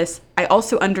watch this, I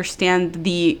also understand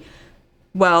this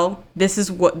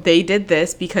is what they did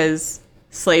this because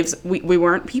slaves, we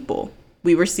weren't people.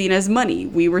 We were seen as money.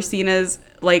 We were seen as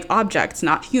like objects,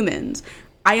 not humans.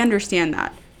 I understand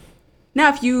that.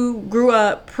 Now, if you grew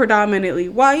up predominantly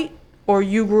white, or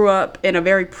you grew up in a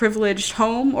very privileged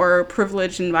home or a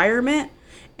privileged environment,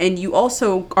 and you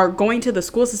also are going to the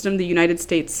school system the United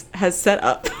States has set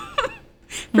up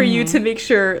for you to make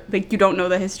sure like you don't know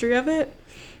the history of it.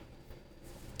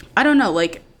 I don't know,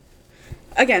 like,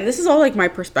 again, this is all like my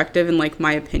perspective and like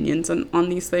my opinions on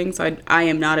these things. I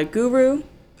am not a guru,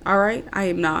 all right?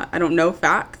 I don't know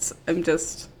facts.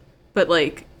 But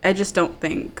like, I just don't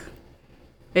think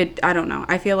I don't know.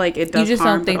 I feel like it does. You just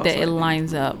harm, don't think that it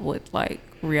lines up with like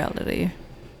reality.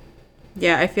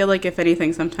 Yeah, I feel like if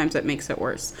anything, sometimes it makes it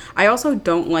worse. I also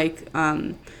don't like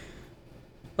the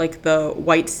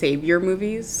white savior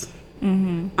movies.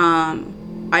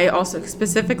 Mm-hmm. I also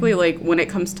specifically like when it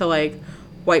comes to like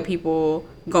white people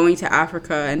going to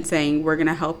Africa and saying we're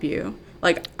gonna help you.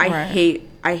 Like I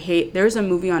hate. There's a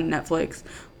movie on Netflix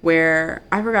where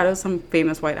I forgot, it was some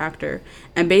famous white actor,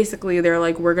 and basically they're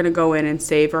like, we're gonna go in and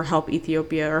save or help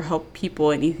Ethiopia or help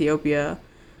people in Ethiopia,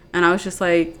 and I was just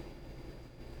like,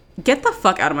 get the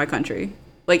fuck out of my country.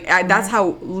 Like that's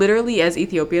how literally as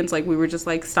Ethiopians, like we were just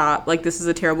like, stop, like this is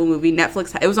a terrible movie. It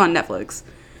was on Netflix,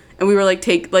 and we were like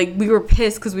we were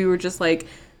pissed because we were just like,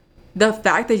 the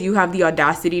fact that you have the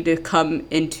audacity to come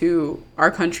into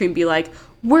our country and be like,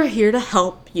 we're here to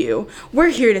help you. We're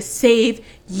here to save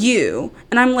you.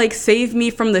 And I'm like, save me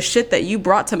from the shit that you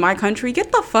brought to my country.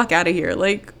 Get the fuck out of here.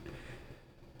 Like,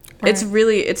 it's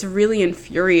really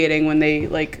infuriating when they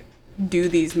like do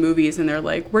these movies and they're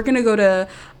like, we're going to go to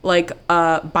like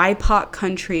a BIPOC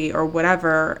country or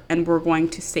whatever, and we're going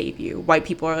to save you. White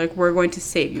people are like, we're going to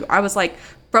save you. I was like,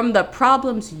 from the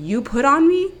problems you put on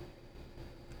me?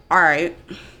 All right.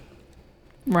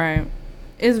 Right.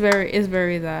 It's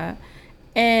very that.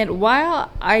 And while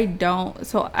I feel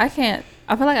like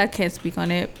I can't speak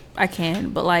on it. I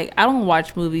can, but like I don't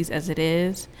watch movies as it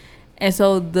is. And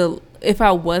so if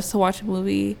I was to watch a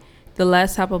movie, the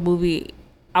last type of movie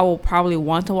I will probably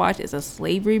want to watch is a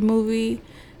slavery movie,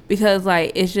 because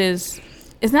like it's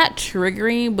not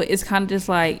triggering, but it's kind of just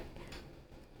like,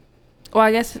 well,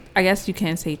 I guess you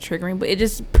can say triggering, but it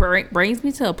just brings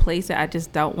me to a place that I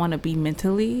just don't want to be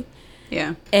mentally.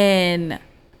 Yeah. And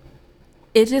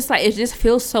it just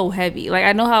feels so heavy. Like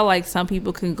I know how like some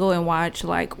people can go and watch,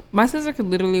 like my sister could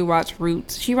literally watch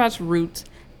Roots. She watched Roots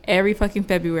every fucking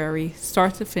February,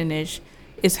 start to finish.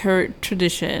 It's her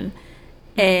tradition.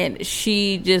 And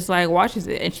she just like watches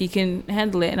it and she can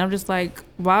handle it. And I'm just like,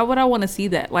 why would I want to see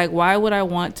that? Like, why would I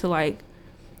want to like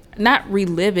not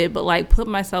relive it, but like put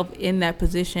myself in that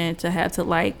position to have to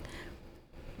like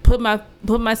put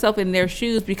myself in their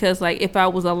shoes? Because like if I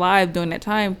was alive during that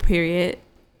time period,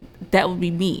 that would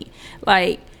be me.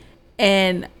 Like,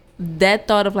 and that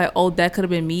thought of like, oh, that could have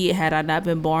been me had I not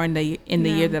been born in the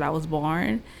year that I was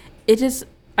born. It just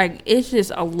like, it's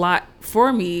just a lot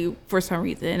for me for some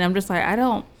reason. And I'm just like, I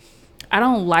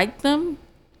don't like them,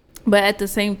 but at the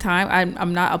same time,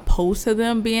 I'm not opposed to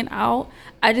them being out.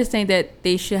 I just think that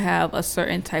they should have a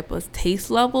certain type of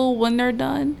taste level when they're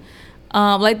done.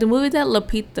 Like the movie that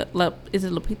Lupita?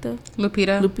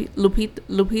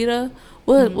 Lupita.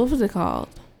 What was it called?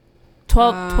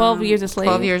 12 Years a Slave.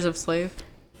 12 Years of Slave.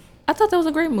 I thought that was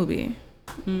a great movie.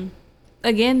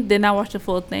 Again, did not watch the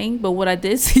full thing, but what I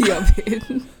did see of it.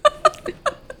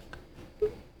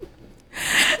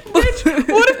 Bitch,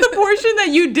 what if the portion that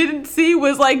you didn't see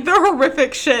was like the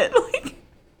horrific shit? Like,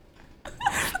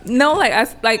 no, like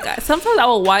sometimes I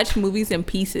will watch movies in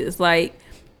pieces. Like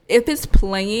if it's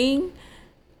playing,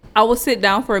 I will sit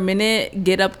down for a minute,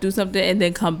 get up, do something, and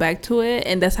then come back to it.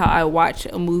 And that's how I watch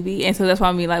a movie. And so that's why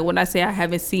I mean, like when I say I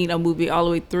haven't seen a movie all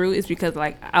the way through, it's because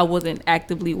like I wasn't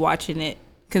actively watching it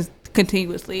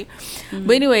continuously.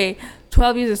 But anyway,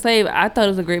 12 Years a Slave, I thought it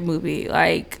was a great movie.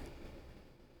 Like,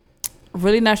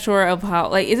 really not sure of how,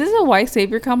 like, is this a white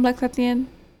savior complex at the end?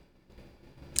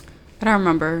 I don't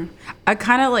remember. I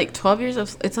kind of like 12 Years of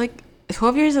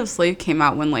Slave came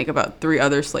out when like about 3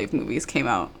 other slave movies came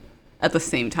out at the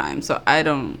same time. So I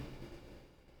don't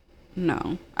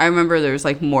know. I remember there was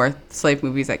like more slave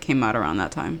movies that came out around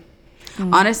that time.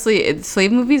 Honestly,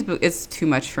 slave movies, but it's too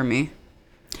much for me.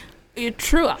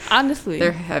 True, honestly.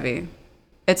 They're heavy.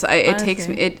 It takes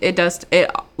me, it does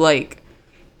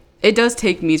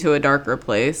take me to a darker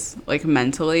place, like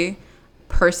mentally.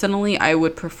 Personally, I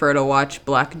would prefer to watch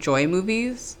Black Joy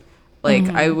movies. Like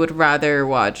I would rather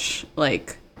watch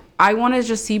like I want to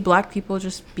just see black people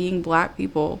just being black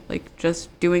people, like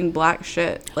just doing black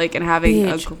shit, like and having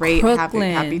a great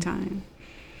happy time.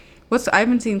 I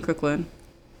haven't seen Crooklyn.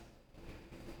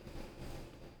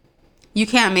 You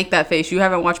can't make that face. You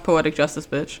haven't watched Poetic Justice,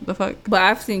 bitch. The fuck? But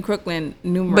I've seen Crooklyn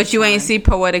numerous But you ain't see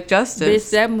Poetic Justice.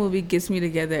 Bitch, that movie gets me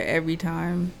together every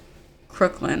time.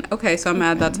 Crooklyn. Okay, so I'm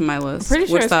gonna add that to my list. I'm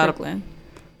pretty sure it's Crooklyn.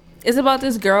 It's about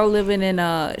this girl living in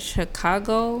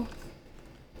Chicago,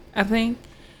 I think.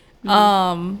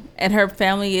 Mm-hmm. And her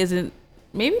family isn't,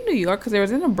 maybe New York, because there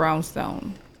was in a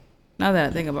brownstone. Now that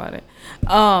I think about it.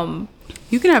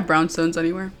 You can have brownstones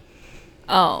anywhere.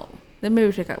 Oh. Then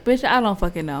maybe Chicago. Bitch, I don't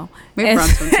fucking know. Maybe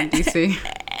brownstones in DC.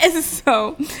 And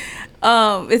so,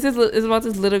 it's about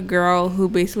this little girl who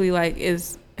basically like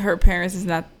her parents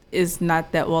is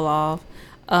not that well off.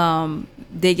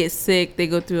 They get sick. They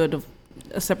go through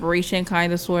a separation,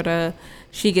 kind of, sort of.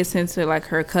 She gets sent to like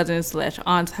her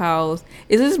cousin/aunt's house.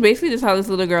 It's just basically just how this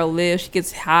little girl lives. She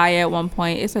gets high at one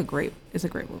point. It's a great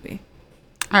movie.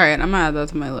 All right, I'm gonna add that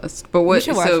to my list. But what? You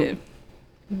should watch it.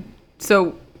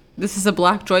 So this is a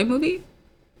Black Joy movie?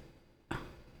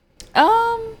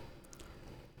 I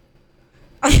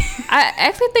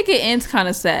actually think it ends kind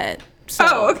of sad. So.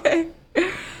 Oh, okay.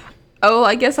 Oh,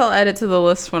 I guess I'll add it to the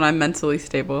list when I'm mentally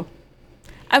stable.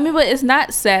 I mean, but it's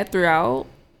not sad throughout.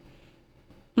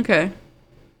 Okay.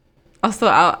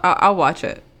 I'll watch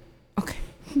it. Okay.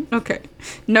 Okay.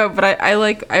 No, but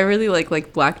I really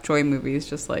like Black Joy movies,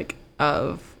 just like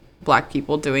of black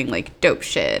people doing like dope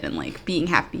shit and like being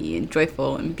happy and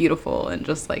joyful and beautiful and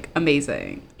just like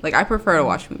amazing. Like I prefer to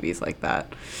watch movies like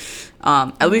that.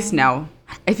 At least now.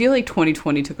 I feel like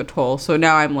 2020 took a toll, so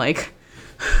now I'm like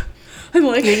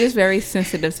you're just very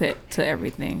sensitive to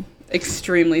everything.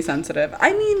 Extremely sensitive.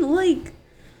 I mean, like,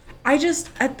 I just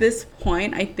at this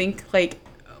point I think like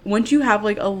once you have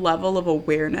like a level of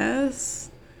awareness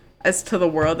as to the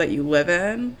world that you live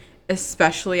in,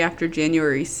 especially after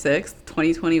January 6th,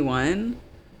 2021,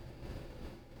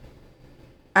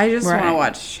 I just want to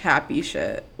watch happy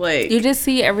shit. Like, you just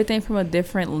see everything from a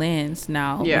different lens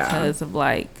now because of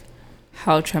like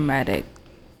how traumatic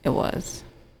it was.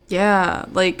 Yeah,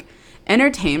 like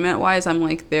entertainment wise, I'm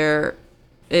like there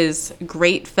is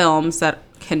great films that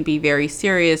can be very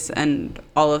serious and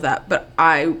all of that, but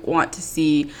I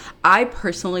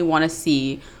personally want to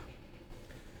see.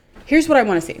 Here's what I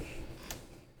want to see.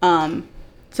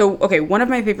 So, okay, one of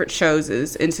my favorite shows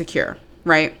is Insecure,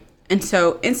 right? And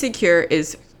so Insecure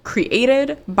is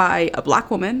created by a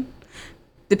black woman.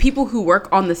 The people who work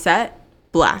on the set,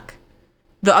 black.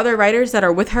 The other writers that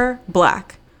are with her,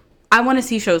 black. I want to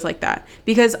see shows like that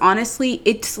because honestly,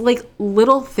 it's like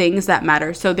little things that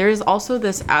matter. So there's also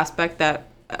this aspect that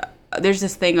there's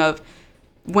this thing of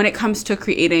when it comes to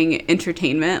creating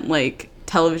entertainment, like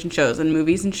television shows and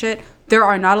movies and shit, there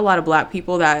are not a lot of black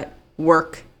people that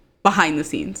work behind the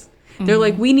scenes. They're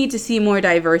like, we need to see more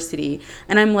diversity.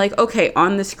 And I'm like, okay,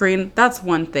 on the screen, that's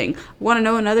one thing. Want to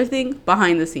know another thing?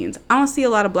 Behind the scenes. I don't see a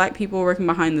lot of black people working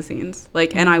behind the scenes.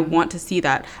 Like, and I want to see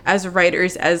that as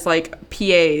writers, as like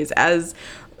PAs, as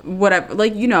whatever.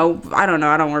 Like, you know, I don't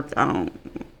know.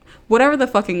 Whatever the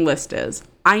fucking list is.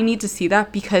 I need to see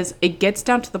that because it gets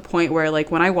down to the point where like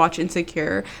when I watch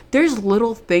Insecure, there's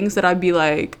little things that I'd be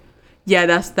like, yeah,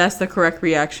 that's the correct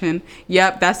reaction.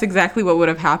 Yep, that's exactly what would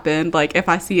have happened. Like if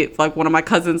I see it like one of my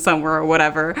cousins somewhere or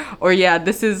whatever. Or yeah,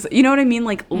 this is, you know what I mean?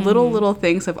 Like little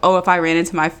things of, oh, if I ran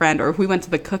into my friend or if we went to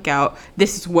the cookout,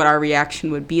 this is what our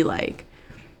reaction would be like.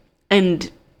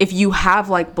 And if you have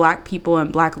like black people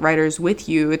and black writers with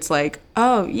you, it's like,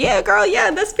 oh yeah, girl,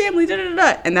 yeah, this family,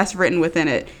 and that's written within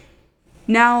it.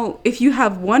 Now, if you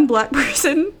have one black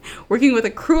person working with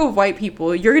a crew of white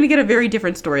people, you're gonna get a very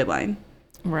different storyline.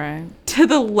 Right. To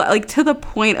the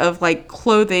point of like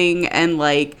clothing and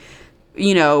like,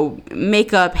 you know,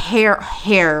 makeup, hair.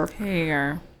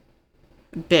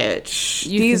 Bitch.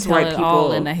 These white people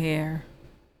all in the hair.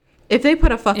 If they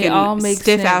put a fucking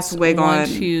stiff ass wig on,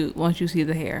 once you see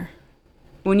the hair.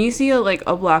 When you see a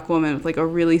black woman with like a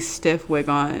really stiff wig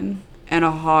on and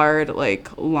a hard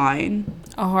like line,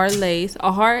 a hard lace,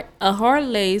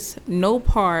 no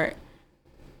part,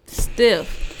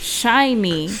 stiff,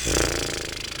 shiny.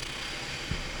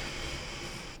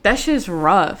 That shit's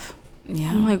rough. Yeah.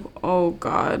 I'm like, oh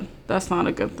God, that's not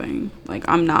a good thing. Like,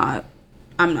 I'm not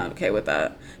okay with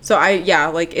that. So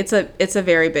it's a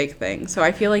very big thing. So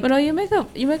I feel like. But no, you make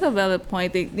a valid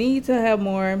point. They need to have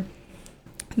more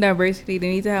diversity. They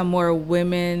need to have more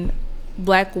women,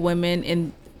 black women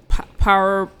in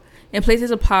power, in places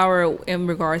of power in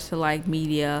regards to like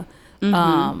media,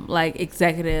 like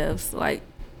executives, like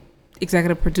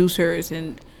executive producers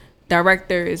and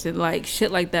directors and like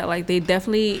shit like that. Like they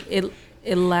definitely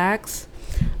it lacks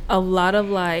a lot of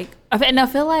like, and I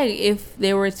feel like if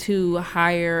they were to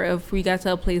hire, if we got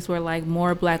to a place where like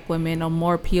more Black women or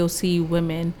more POC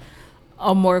women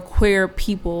or more queer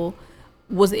people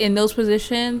was in those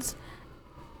positions,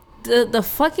 the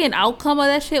fucking outcome of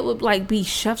that shit would like be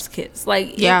chef's kiss.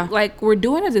 Like like we're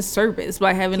doing a disservice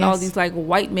by having all these like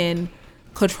white men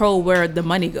control where the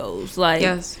money goes. Like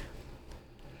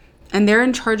and they're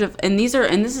in charge of, and this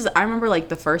is, I remember like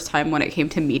the first time when it came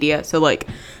to media. So like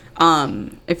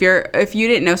if you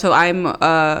didn't know, so I'm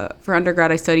for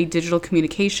undergrad I studied digital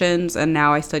communications, and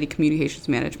now I study communications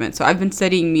management. So I've been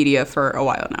studying media for a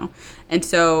while now. And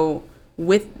so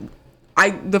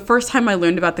the first time I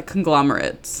learned about the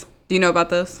conglomerates. Do you know about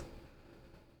this?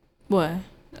 What?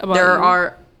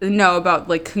 About about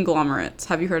like conglomerates.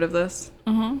 Have you heard of this?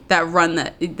 That run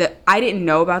that I didn't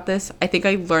know about this. I think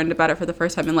I learned about it for the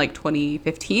first time in like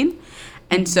 2015.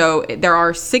 And so there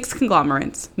are 6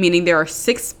 conglomerates, meaning there are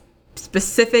 6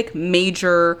 specific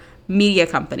major media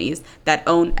companies that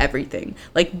own everything.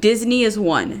 Like Disney is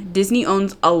one. Disney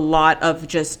owns a lot of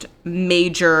just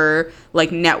major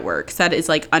like networks that is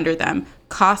like under them.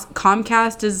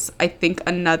 Comcast is, I think,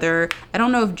 another. I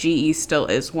don't know if GE still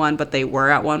is one, but they were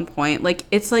at one point. Like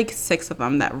it's like 6 of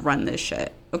them that run this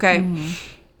shit. Okay,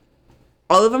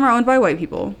 all of them are owned by white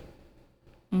people.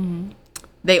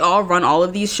 They all run all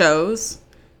of these shows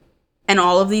and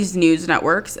all of these news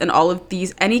networks and all of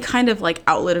these, any kind of like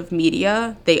outlet of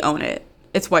media, they own it.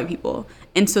 It's white people.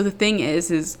 And so the thing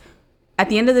is at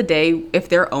the end of the day, if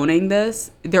they're owning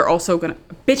this, they're also gonna,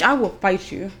 bitch, I will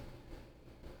fight you.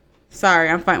 Sorry,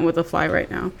 I'm fighting with a fly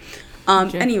right now.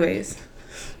 Anyways,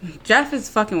 Jeff is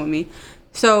fucking with me.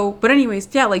 So, but anyways,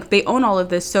 yeah, like they own all of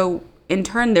this. So in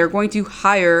turn, they're going to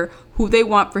hire who they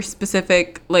want for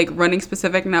specific, like running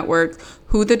specific networks,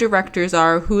 who the directors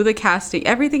are, who the casting,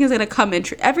 everything is going to come in.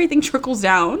 Everything trickles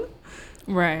down.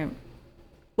 Right.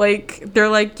 Like, they're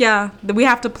like, yeah, we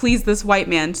have to please this white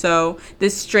man. So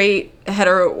this straight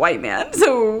hetero white man.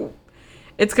 So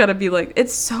it's going to be like,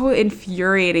 it's so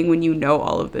infuriating when you know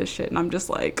all of this shit. And I'm just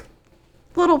like,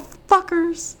 little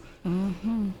fuckers.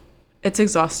 It's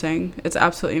exhausting. It's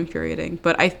absolutely infuriating.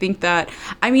 But I think that,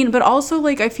 but also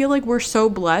like, I feel like we're so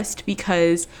blessed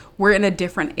because we're in a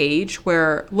different age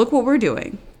where look what we're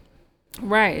doing.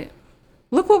 Right.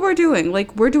 Look what we're doing.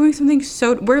 Like, we're doing something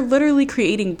we're literally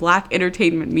creating Black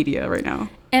entertainment media right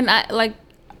now. And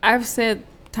I've said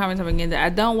time and time again that I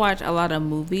don't watch a lot of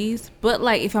movies, but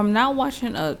like if I'm not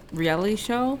watching a reality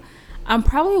show, I'm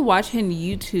probably watching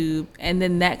YouTube, and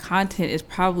then that content is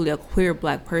probably a queer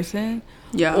Black person.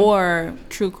 Yeah. Or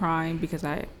true crime, because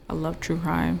I love true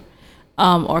crime.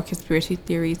 Or conspiracy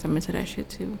theories. I'm into that shit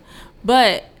too.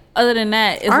 But other than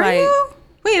that, it's Are you?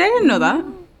 Wait, I didn't know that.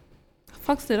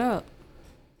 Fucks it up.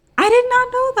 I did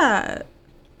not know that.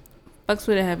 Fucks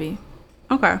with it heavy.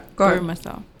 Okay, go ahead. Very much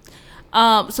so.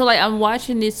 So like I'm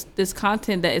watching this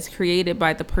content that is created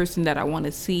by the person that I want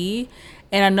to see.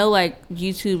 And I know like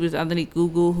YouTube is underneath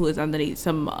Google, who is underneath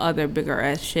some other bigger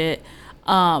ass shit.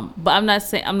 But I'm not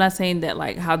saying that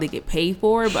like how they get paid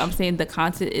for it, but I'm saying the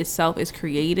content itself is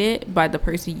created by the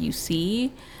person you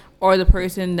see, or the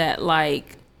person that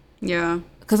like, yeah,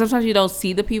 because sometimes you don't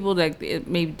see the people, that it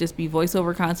may just be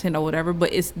voiceover content or whatever,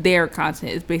 but it's their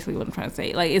content is basically what I'm trying to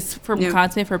say. Like it's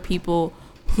content for people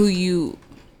who you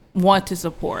want to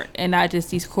support, and not just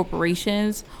these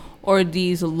corporations or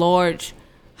these large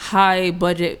high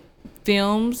budget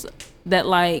films that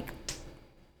like,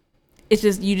 it's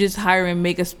just you just hiring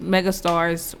mega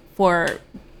stars for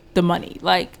the money.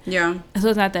 Like, yeah. So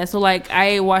it's not that. So like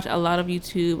I watch a lot of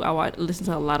YouTube. Listen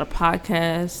to a lot of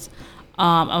podcasts.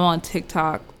 I'm on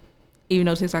TikTok, even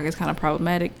though TikTok is kind of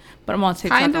problematic, but I'm on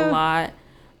TikTok a lot.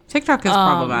 TikTok is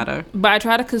problematic. But I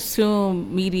try to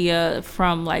consume media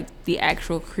from like the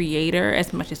actual creator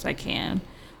as much as I can.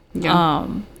 Yeah.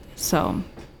 So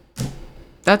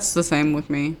that's the same with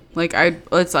me. Like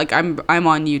it's like I'm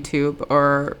on YouTube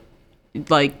or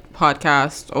like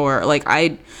podcast or like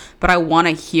but I want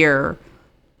to hear,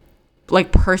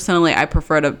 like personally I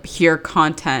prefer to hear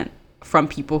content from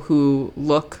people who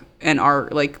look and are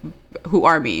like who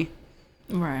are me,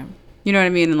 right? You know what I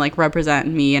mean? And like represent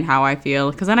me and how I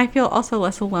feel, because then I feel also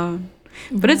less alone.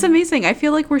 Mm-hmm. But it's amazing. I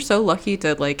feel like we're so lucky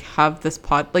to like have this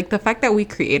like the fact that we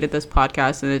created this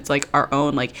podcast and it's like our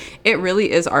own, like it really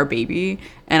is our baby.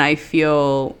 And I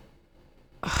feel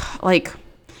like,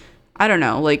 I don't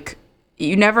know, like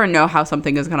you never know how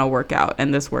something is going to work out.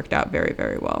 And this worked out very,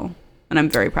 very well. And I'm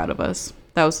very proud of us.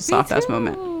 That was a soft ass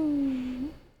moment.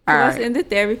 All right. Let's end it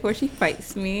there before she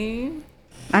fights me.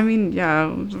 I mean,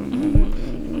 yeah.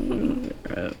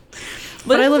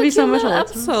 But I love you so much, little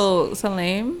Alexis. episode,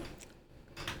 Salim.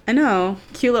 I know.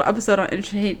 Cute little episode on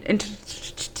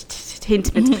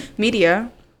entertainment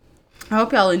media. I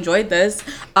hope y'all enjoyed this.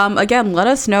 Again, let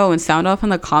us know and sound off in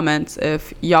the comments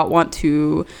if y'all want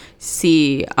to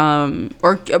see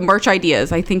or merch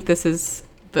ideas. I think this is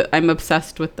I'm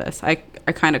obsessed with this. I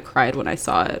kind of cried when I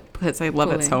saw it because I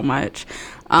love it so much.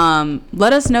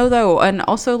 Let us know though, and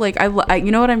also like I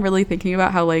you know what I'm really thinking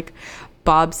about, how like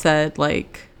Bob said,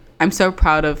 like I'm so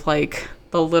proud of like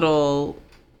the little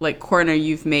like corner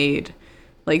you've made,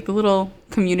 like the little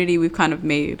community we've kind of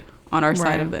made on our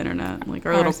side of the internet, like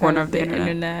our little corner of the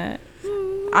internet.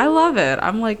 I love it.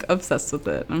 I'm like obsessed with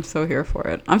it. I'm so here for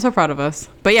it. I'm so proud of us.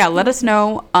 But yeah, let us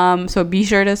know. So be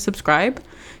sure to subscribe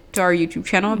to our YouTube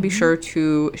channel. Be sure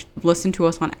to listen to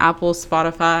us on Apple,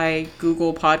 Spotify,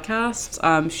 Google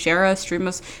Podcasts. Share us, stream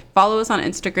us, follow us on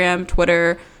Instagram,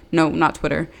 Twitter. No, not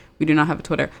Twitter. We do not have a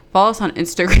Twitter. Follow us on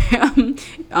Instagram.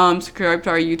 Subscribe to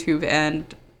our YouTube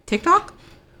and TikTok.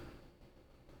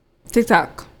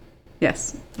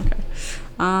 Yes. Okay.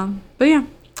 But yeah.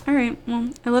 All right. Well,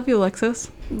 I love you, Alexis.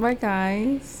 Bye,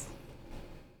 guys.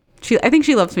 I think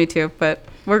she loves me too, but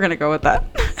we're gonna go with that.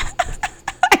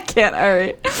 I can't. All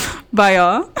right. Bye,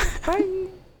 y'all. Bye.